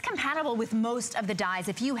 And it's compatible with most of the dies.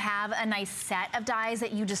 If you have a nice set of dies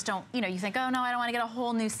that you just don't, you know, you think, oh no, I don't want to get a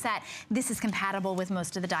whole new set. This is compatible with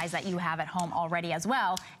most of the dies that you have at home already as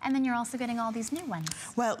well. And then you're also getting all these new ones.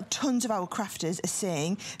 Well, tons of our crafters are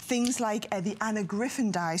saying things like the Anna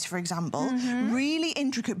Griffin dies, for example, really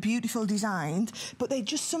intricate, beautiful designs, but they're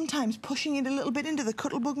just sometimes pushing it a little bit into the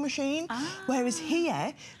Cuttlebug machine. Whereas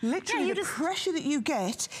here, literally the pressure that you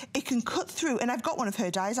get, it can cut through. And I've got one of her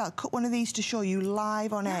dies. I'll cut one of these to show you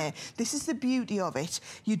live on air. This is the beauty of it.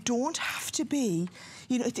 You don't have to be,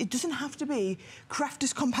 you know, it doesn't have to be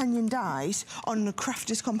Crafter's Companion dies on a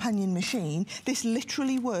Crafter's Companion machine. This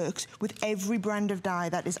literally works with every brand of die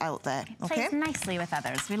that is out there. Okay? It plays nicely with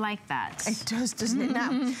others. We like that. It does, doesn't it?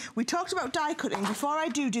 Now, we talked about die cutting. Before I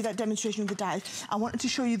do that demonstration of the dies, I wanted to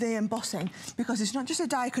show you the embossing, because it's not just a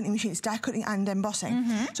die cutting machine, it's die cutting and embossing.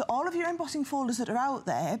 So all of your embossing folders that are out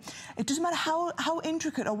there, it doesn't matter how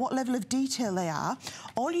intricate or what level of detail they are,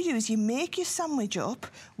 all you do is you make your sandwich up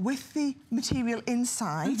with the material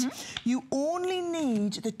inside. You only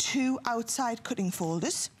need the two outside cutting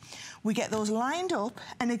folders. We get those lined up,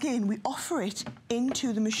 and again, we offer it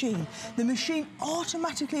into the machine. The machine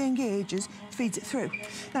automatically engages, feeds it through.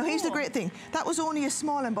 Now, here's the great thing. That was only a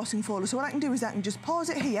small embossing folder, so what I can do is I can just pause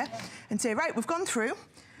it here and say, right, we've gone through.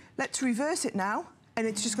 Let's reverse it now. And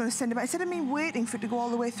it's just going to send it back. Instead of me waiting for it to go all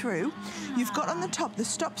the way through, you've got on the top the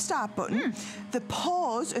stop-start button, the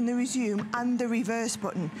pause and the resume, and the reverse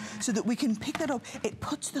button, so that we can pick that up. It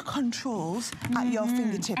puts the controls at your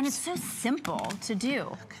fingertips. And it's so simple to do.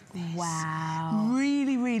 Look at this. Wow.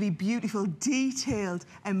 Really, really beautiful, detailed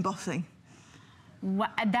embossing.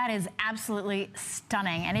 That is absolutely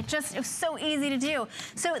stunning, and it was so easy to do.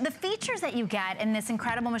 So the features that you get in this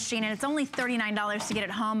incredible machine, and it's only $39 to get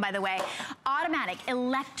it home, by the way. Automatic,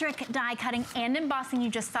 electric die cutting and embossing.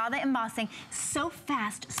 You just saw the embossing. So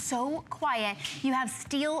fast, so quiet. You have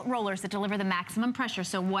steel rollers that deliver the maximum pressure,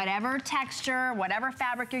 so whatever texture, whatever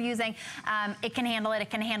fabric you're using, it can handle it.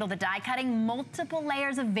 It can handle the die cutting, multiple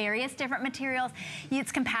layers of various different materials.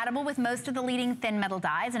 It's compatible with most of the leading thin metal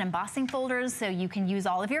dies and embossing folders, so you can use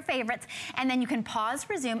all of your favorites, and then you can pause,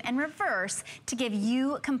 resume, and reverse to give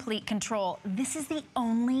you complete control. This is the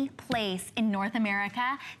only place in North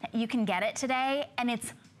America that you can get it today, and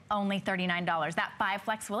it's only $39. That 5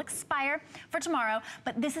 Flex will expire for tomorrow,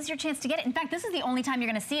 but this is your chance to get it. In fact, this is the only time you're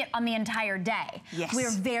gonna see it on the entire day. Yes.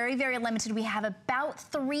 We're very, very limited. We have about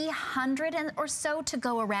 300 or so to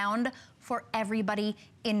go around for everybody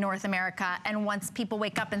in North America. And once people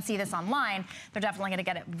wake up and see this online, they're definitely gonna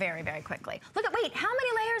get it very, very quickly. Look at, wait, how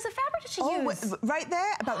many layers of fabric did she use? Right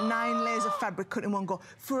there, about 9 layers of fabric cut in one go.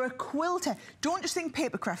 For a quilter, don't just think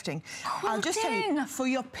paper crafting. I'll just tell you, for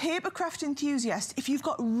your paper craft enthusiast, if you've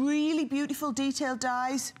got really beautiful detailed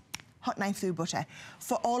dies, hot knife through butter.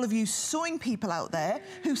 For all of you sewing people out there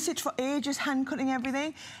who sit for ages hand cutting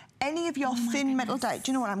everything, any of your thin metal die,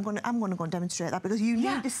 do you know what, I'm going to go and demonstrate that, because you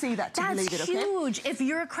need to see that to believe it, okay? That's huge. If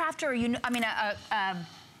you're a crafter, or a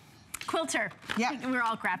quilter. Yeah. We're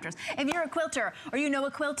all crafters. If you're a quilter, or you know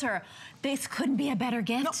a quilter, this couldn't be a better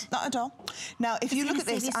gift. No, not at all. Now, if you look at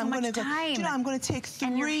this, I'm going to go, do you know, I'm going to take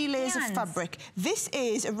 3 layers of fabric. This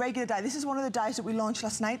is a regular die. This is one of the dies that we launched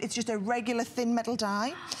last night. It's just a regular thin metal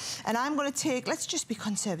die. And I'm going to take, let's just be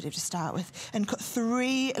conservative to start with, and cut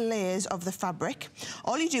 3 layers of the fabric.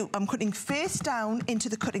 All you do, I'm cutting face down into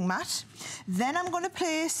the cutting mat. Then I'm going to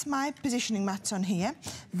place my positioning mats on here.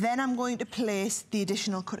 Then I'm going to place the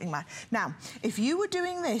additional cutting mat. Now, if you were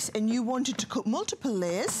doing this and you wanted to cut multiple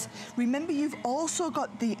layers, remember you've also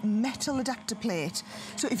got the metal adapter plate.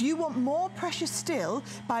 So if you want more pressure still,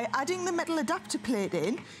 by adding the metal adapter plate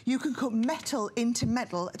in, you can cut metal into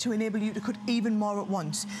metal to enable you to cut even more at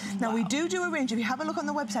once. Now, we do a range, if you have a look on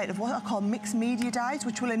the website, of what are called mixed media dies,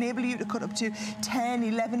 which will enable you to cut up to 10,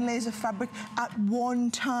 11 layers of fabric at one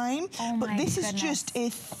time. But this is just a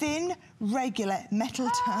thin, regular metal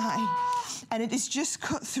die. And it is just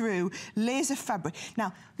cut through layers of fabric.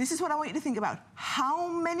 Now, this is what I want you to think about. How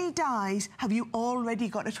many dies have you already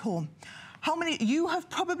got at home? How many? You have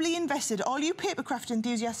probably invested, all you papercraft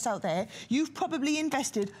enthusiasts out there, you've probably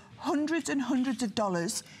invested hundreds and hundreds of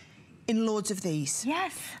dollars in loads of these.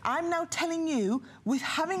 Yes. I'm now telling you, with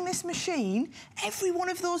having this machine, every one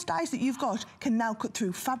of those dies that you've got can now cut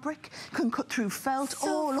through fabric, can cut through felt.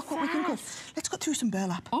 So look what we can cut. Let's cut through some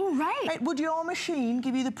burlap. Oh, right. Would your machine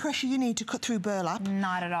give you the pressure you need to cut through burlap?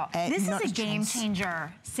 Not at all. This is a game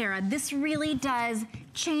changer, Sarah. This really does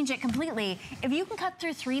change it completely. If you can cut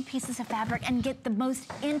through 3 pieces of fabric and get the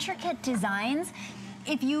most intricate designs,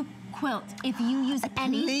 if you quilt, if you use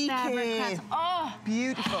any fabric cuts, oh,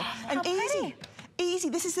 beautiful and easy. Easy.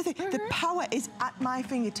 This is the thing. The power is at my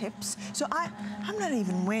fingertips. So I'm not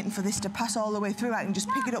even waiting for this to pass all the way through. I can just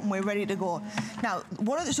pick it up and we're ready to go. Now,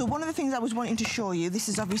 one of the things I was wanting to show you, this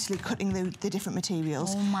is obviously cutting the different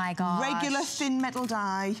materials. Oh my gosh. Regular thin metal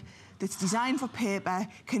die that's designed for paper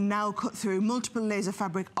can now cut through multiple layers of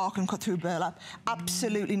fabric or can cut through burlap.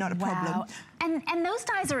 Absolutely not a problem. And those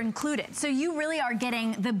dies are included. So you really are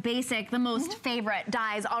getting the basic, the most favorite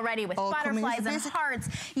dies already with butterflies and hearts.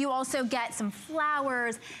 You also get some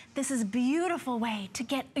flowers. This is a beautiful way to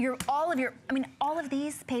get all of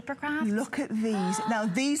these paper crafts. Look at these. Now,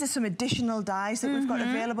 these are some additional dies that we've got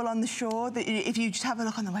available on the show. That if you just have a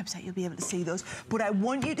look on the website, you'll be able to see those. But I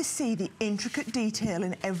want you to see the intricate detail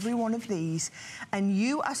in every one of these. And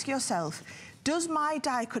you ask yourself, does my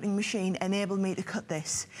die cutting machine enable me to cut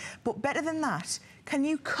this? But better than that, can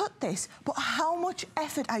you cut this? But how much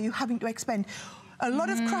effort are you having to expend? A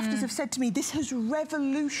lot of crafters have said to me, this has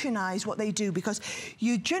revolutionised what they do, because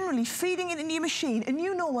you're generally feeding it into your machine and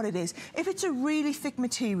you know what it is. If it's a really thick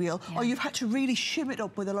material or you've had to really shim it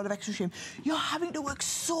up with a lot of extra shim, you're having to work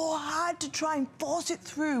so hard to try and force it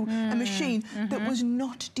through a machine that was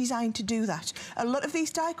not designed to do that. A lot of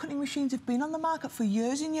these die cutting machines have been on the market for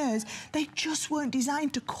years and years. They just weren't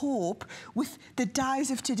designed to cope with the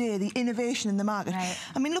dies of today, the innovation in the market. Right.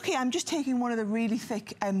 I mean, look here, I'm just taking one of the really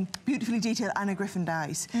thick, beautifully detailed Anna Griffin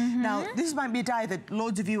dies. Now, this might be a die that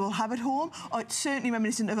loads of you will have at home, or it's certainly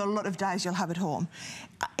reminiscent of a lot of dies you'll have at home.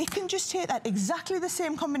 It can just take that exactly the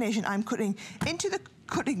same combination I'm cutting into the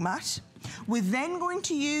cutting mat. We're then going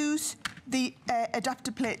to use the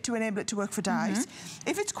adapter plate to enable it to work for dies.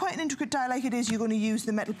 If it's quite an intricate die like it is, you're going to use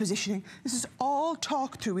the metal positioning. This is all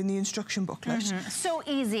talked through in the instruction booklet. So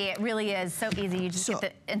easy, it really is so easy. You just get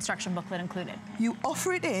the instruction booklet included. You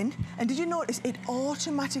offer it in, and did you notice it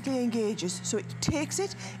automatically engages? So it takes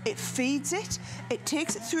it, it feeds it, it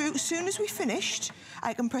takes it through. As soon as we finished,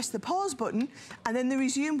 I can press the pause button and then the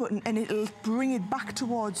resume button, and it'll bring it back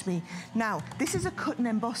towards me. Now, this is a cut and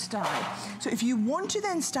emboss die. So if you want to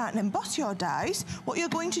then start and emboss your dies, what you're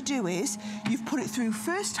going to do is you've put it through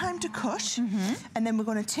first time to cut, and then we're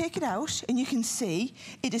going to take it out, and you can see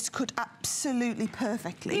it is cut absolutely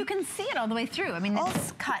perfectly. You can see it all the way through. I mean,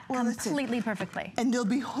 it's cut completely perfectly. And there'll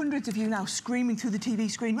be hundreds of you now screaming through the TV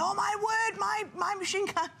screen, oh my word, my machine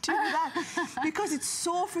can't do that. Because it's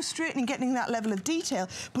so frustrating getting that level of detail.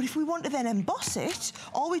 But if we want to then emboss it,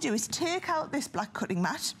 all we do is take out this black cutting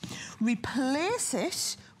mat, replace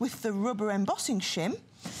it with the rubber embossing shim,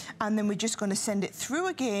 and then we're just going to send it through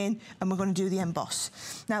again, and we're going to do the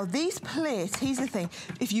emboss. Now, these plates, here's the thing.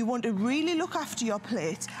 If you want to really look after your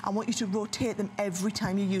plates, I want you to rotate them every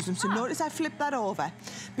time you use them. So notice I flip that over.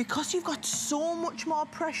 Because you've got so much more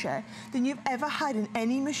pressure than you've ever had in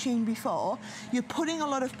any machine before, you're putting a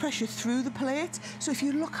lot of pressure through the plates. So if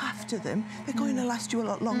you look after them, they're going to last you a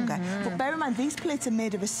lot longer. But bear in mind, these plates are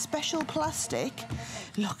made of a special plastic.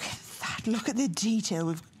 Look at that. Look at the detail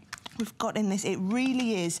we've got in this. It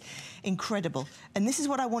really is incredible. And this is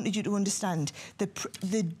what I wanted you to understand.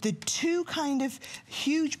 The two kind of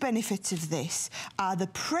huge benefits of this are the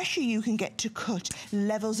pressure you can get to cut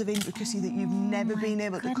levels of intricacy that you've never been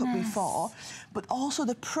able to cut before, but also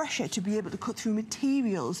the pressure to be able to cut through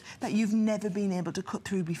materials that you've never been able to cut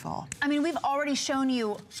through before. I mean, we've already shown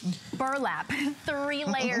you burlap, 3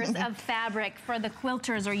 layers of fabric for the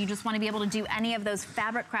quilters, or you just want to be able to do any of those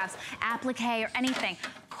fabric crafts, applique or anything.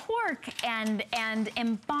 Cork and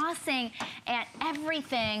embossing and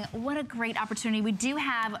everything. What a great opportunity. We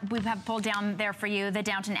have pulled down there for you the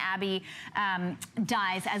Downton Abbey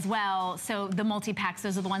dies as well. So the multi-packs,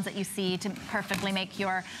 those are the ones that you see to perfectly make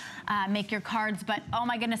your cards. But oh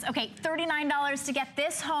my goodness. Okay, $39 to get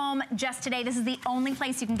this home just today. This is the only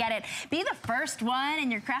place you can get it. Be the first one in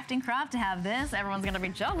your crafting crop to have this. Everyone's gonna be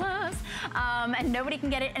jealous. And nobody can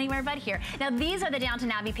get it anywhere but here. Now, these are the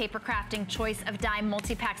Downton Abbey Paper Crafting Choice of Die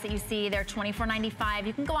multi-packs that you see. They're $24.95.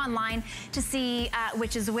 You can go online to see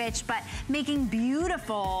which is which, but making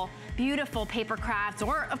beautiful paper crafts,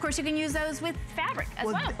 or of course you can use those with fabric as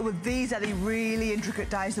well. These are the really intricate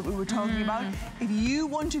dies that we were talking about. If you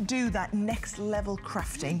want to do that next level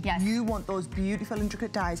crafting, you want those beautiful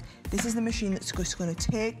intricate dies, this is the machine that's just going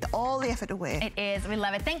to take all the effort away. It is. We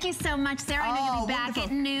love it. Thank you so much, Sarah. I know you'll be back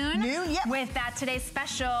at noon with that today's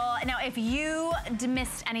special. Now, if you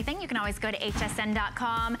missed anything, you can always go to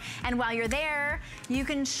hsn.com, and while you're there, you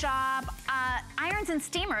can shop irons and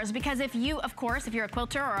steamers, because if you're a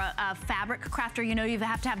quilter or a fabric crafter, you know you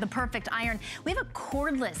have to have the perfect iron. We have a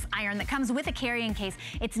cordless iron that comes with a carrying case.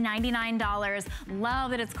 It's $99.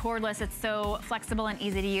 Love that it's cordless. It's so flexible and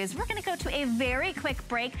easy to use. We're going to go to a very quick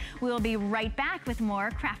break. We'll be right back with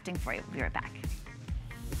more crafting for you. We'll be right back.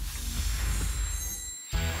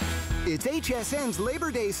 It's HSN's Labor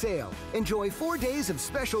Day sale. Enjoy 4 days of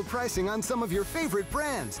special pricing on some of your favorite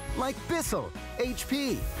brands like Bissell,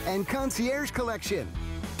 HP, and Concierge Collection.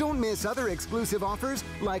 Don't miss other exclusive offers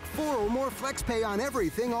like 4 or more FlexPay on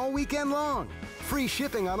everything all weekend long. Free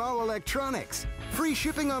shipping on all electronics. Free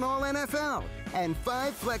shipping on all NFL. And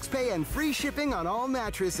 5 FlexPay and free shipping on all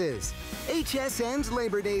mattresses. HSN's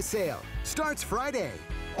Labor Day sale starts Friday.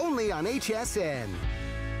 Only on HSN.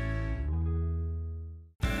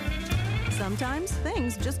 Sometimes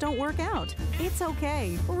things just don't work out. It's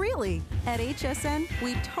okay, really. At HSN,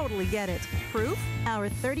 we totally get it. Proof? Our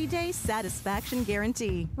 30-day satisfaction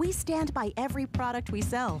guarantee. We stand by every product we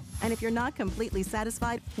sell. And if you're not completely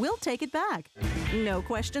satisfied, we'll take it back. No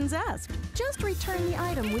questions asked. Just return the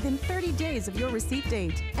item within 30 days of your receipt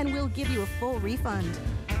date, and we'll give you a full refund.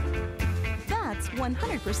 That's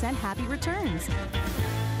 100% happy returns.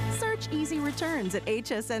 Search Easy Returns at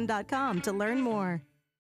hsn.com to learn more.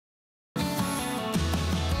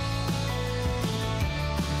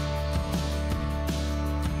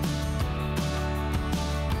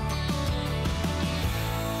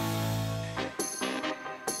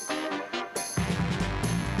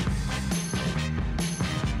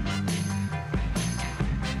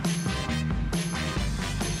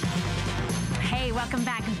 Welcome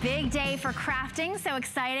back. Big day for crafting. So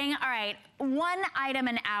exciting. All right. One item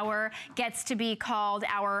an hour gets to be called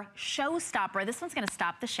our showstopper. This one's going to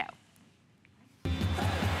stop the show.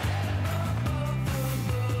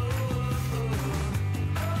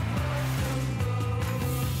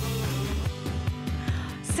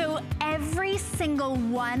 every single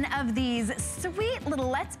one of these sweet little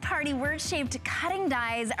Let's Party word-shaped cutting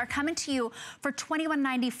dies are coming to you for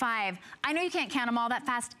 $21.95. I know you can't count them all that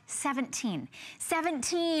fast. 17.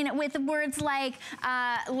 17 with words like,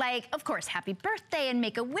 of course, happy birthday and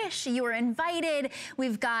make a wish. You are invited.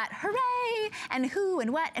 We've got hooray and who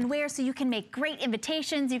and what and where, so you can make great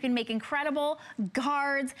invitations. You can make incredible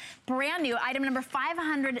cards. Brand new, item number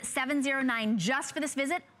 500-709 just for this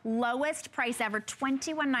visit. Lowest price ever,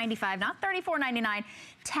 $21.95, not $34.99,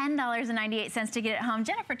 $10.98 to get it home.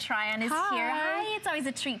 Jennifer Tryon is here. Hi, it's always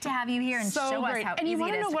a treat to have you here and show us how easy it is. And you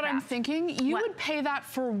want to know what craft. I'm thinking? You would pay that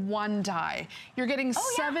for one die. You're getting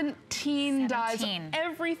 17 dies,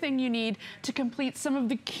 everything you need to complete some of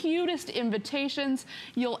the cutest invitations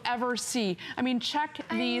you'll ever see. I mean, check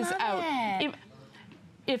these out.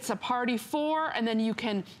 It's a party for, and then you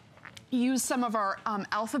can use some of our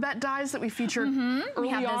alphabet dies that we featured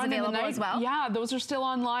early on in the night. As well. Yeah, those are still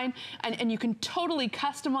online, and you can totally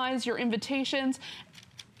customize your invitations.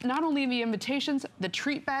 Not only the invitations, the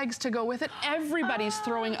treat bags to go with it. Everybody's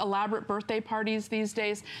throwing elaborate birthday parties these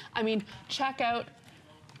days. I mean, check out.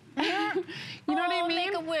 You know what I mean?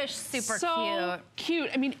 Make a wish, super cute.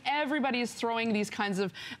 I mean, everybody's throwing these kinds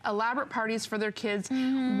of elaborate parties for their kids.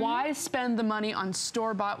 Why spend the money on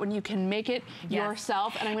store-bought when you can make it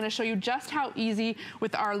yourself? And I'm going to show you just how easy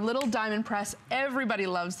with our little diamond press. Everybody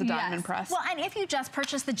loves the diamond press. Well, and if you just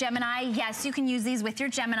purchased the Gemini, yes, you can use these with your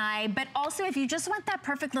Gemini. But also, if you just want that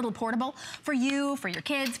perfect little portable for you, for your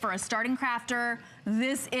kids, for a starting crafter,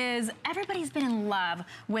 this is, everybody's been in love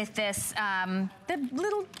with this, the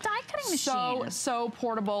little die cutting machine. So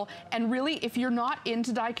portable. And really, if you're not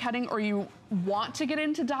into die cutting or you want to get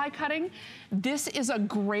into die cutting, this is a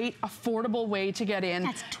great, affordable way to get in.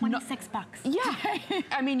 That's 26 bucks. Yeah.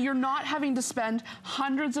 I mean, you're not having to spend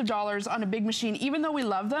hundreds of dollars on a big machine, even though we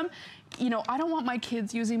love them. You know, I don't want my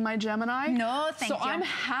kids using my Gemini. No, thank you. So I'm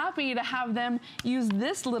happy to have them use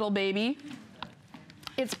this little baby.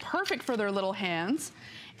 It's perfect for their little hands.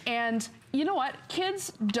 And you know what?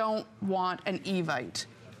 Kids don't want an Evite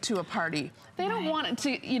to a party. They don't want it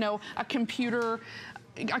to, you know, a computerized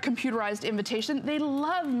invitation. They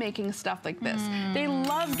love making stuff like this. They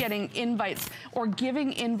love getting invites or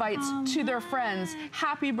giving invites to their friends.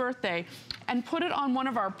 Happy birthday. And put it on one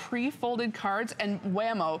of our pre-folded cards and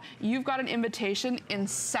whammo, you've got an invitation in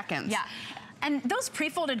seconds. Yeah. And those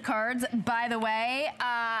pre-folded cards, by the way,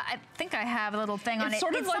 I think I have a little thing on it. It's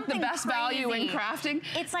sort of like the best value in crafting.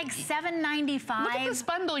 It's like $7.95. Look at this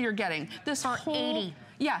bundle you're getting. This for whole, 80.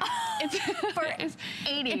 Yeah. For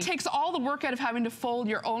 80. It takes all the work out of having to fold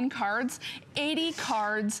your own cards. 80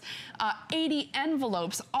 cards, 80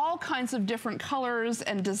 envelopes, all kinds of different colors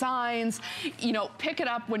and designs. You know, pick it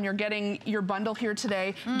up when you're getting your bundle here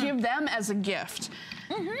today. Give them as a gift.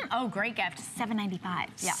 Oh, great gift. $7.95.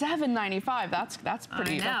 Yeah. $7.95. That's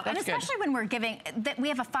pretty. That's and especially when we're giving, we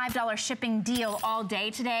have a $5 shipping deal all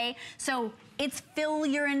day today. So it's fill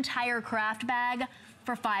your entire craft bag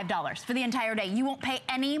for $5 for the entire day. You won't pay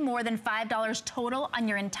any more than $5 total on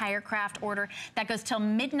your entire craft order. That goes till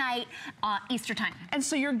midnight Easter time. And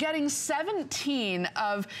so you're getting 17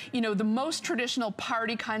 of, you know, the most traditional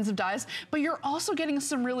party kinds of dies, but you're also getting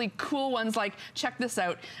some really cool ones, like, check this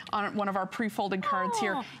out on one of our pre-folded cards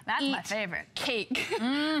here. That's my favorite. Cake.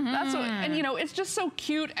 That's what, and you know, it's just so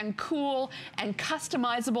cute and cool and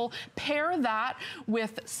customizable. Pair that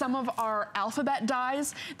with some of our alphabet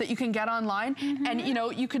dies that you can get online, and you know,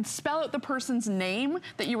 you could spell out the person's name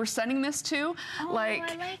that you were sending this to. I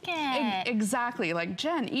like it. Exactly, like,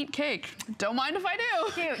 Jen, eat cake. Don't mind if I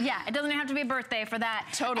do. Cute. Yeah, it doesn't have to be a birthday for that.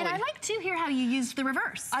 Totally. And I like to hear how you use the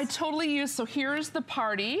reverse. I totally use, so here's the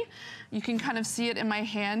party. You can kind of see it in my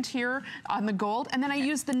hand here on the gold. And then I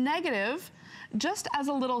use the negative just as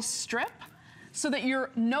a little strip, so that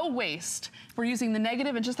you're no waste. We're using the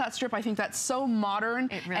negative and just that strip. I think that's so modern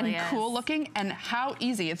and cool looking, and how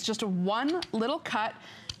easy. It's just a one little cut,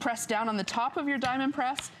 press down on the top of your diamond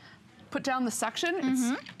press, put down the section.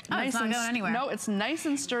 It's nice, it's not going anywhere. No, it's nice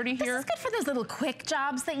and sturdy here. This is good for those little quick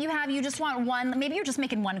jobs that you have. You just want one, maybe you're just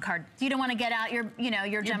making one card. You don't want to get out your, you know,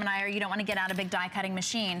 your Gemini, or you don't want to get out a big die cutting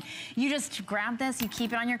machine. You just grab this, you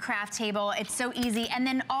keep it on your craft table. It's so easy. And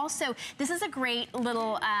then also, this is a great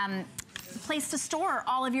little, place to store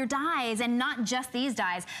all of your dies, and not just these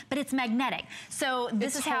dies, but it's magnetic. So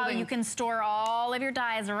this is how you can store all of your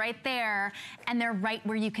dies right there, and they're right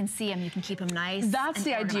where you can see them. You can keep them nice. That's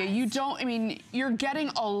the organized. idea. You don't, I mean, you're getting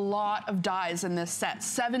a lot of dies in this set,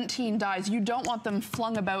 17 dies. You don't want them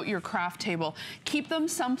flung about your craft table. Keep them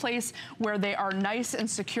someplace where they are nice and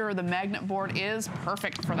secure. The magnet board is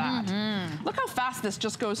perfect for that. Look how fast this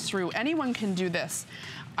just goes through. Anyone can do this.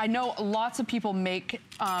 I know lots of people make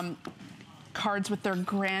cards with their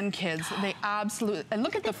grandkids. They absolutely, and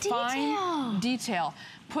look at the fine detail.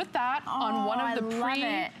 Put that on one of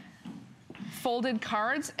the folded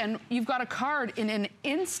cards, and you've got a card in an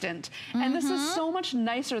instant. And this is so much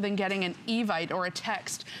nicer than getting an evite or a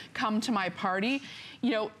text, come to my party. You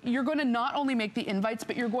know, you're going to not only make the invites,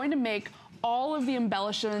 but you're going to make all of the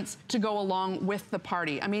embellishments to go along with the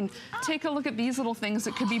party. I mean, take a look at these little things.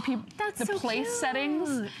 It could be the place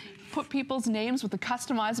settings. Put people's names with the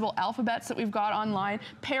customizable alphabets that we've got online.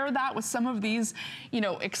 Pair that with some of these, you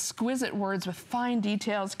know, exquisite words with fine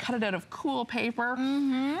details. Cut it out of cool paper.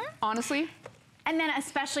 Honestly. And then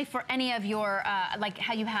especially for any of your, like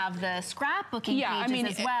how you have the scrapbooking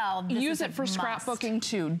pages as well. Use it for scrapbooking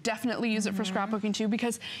too. Definitely use it for scrapbooking too,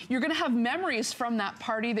 because you're gonna have memories from that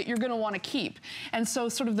party that you're gonna wanna keep. And so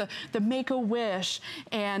sort of the Make-A-Wish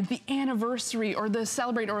and the anniversary or the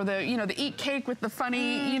celebrate or the, you know, the eat cake with the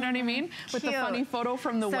funny, you know what I mean? With the funny photo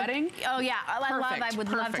from the wedding. Oh yeah, I would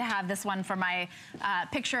love to have this one for my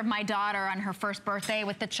picture of my daughter on her first birthday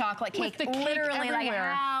with the chocolate cake. With the cake literally everywhere.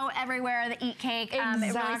 Like how everywhere the eat cake. It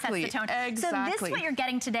really sets the tone. So this, what you're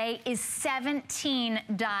getting today is 17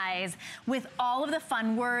 dies with all of the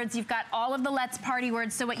fun words. You've got all of the let's party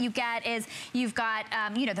words. So what you get is you've got,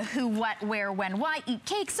 you know, the who, what, where, when, why, eat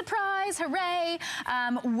cake, surprise, hooray,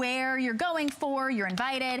 where you're going for, you're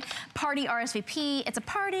invited, party RSVP, it's a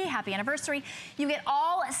party, happy anniversary. You get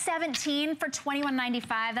all 17 for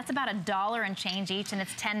 $21.95. That's about $1 and change each, and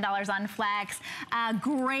it's $10 on Flex.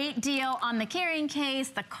 Great deal on the carrying case.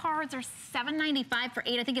 The cards are $7.95 for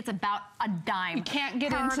 8. I think it's about a dime. You can't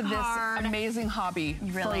get into this amazing hobby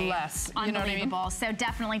for less. You know what I mean? So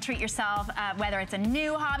definitely treat yourself, whether it's a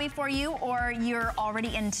new hobby for you or you're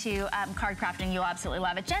already into card crafting. You'll absolutely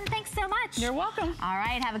love it. Jen, thanks so much. You're welcome. All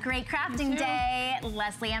right, have a great crafting day.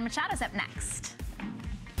 Leslie Ann Machado's up next.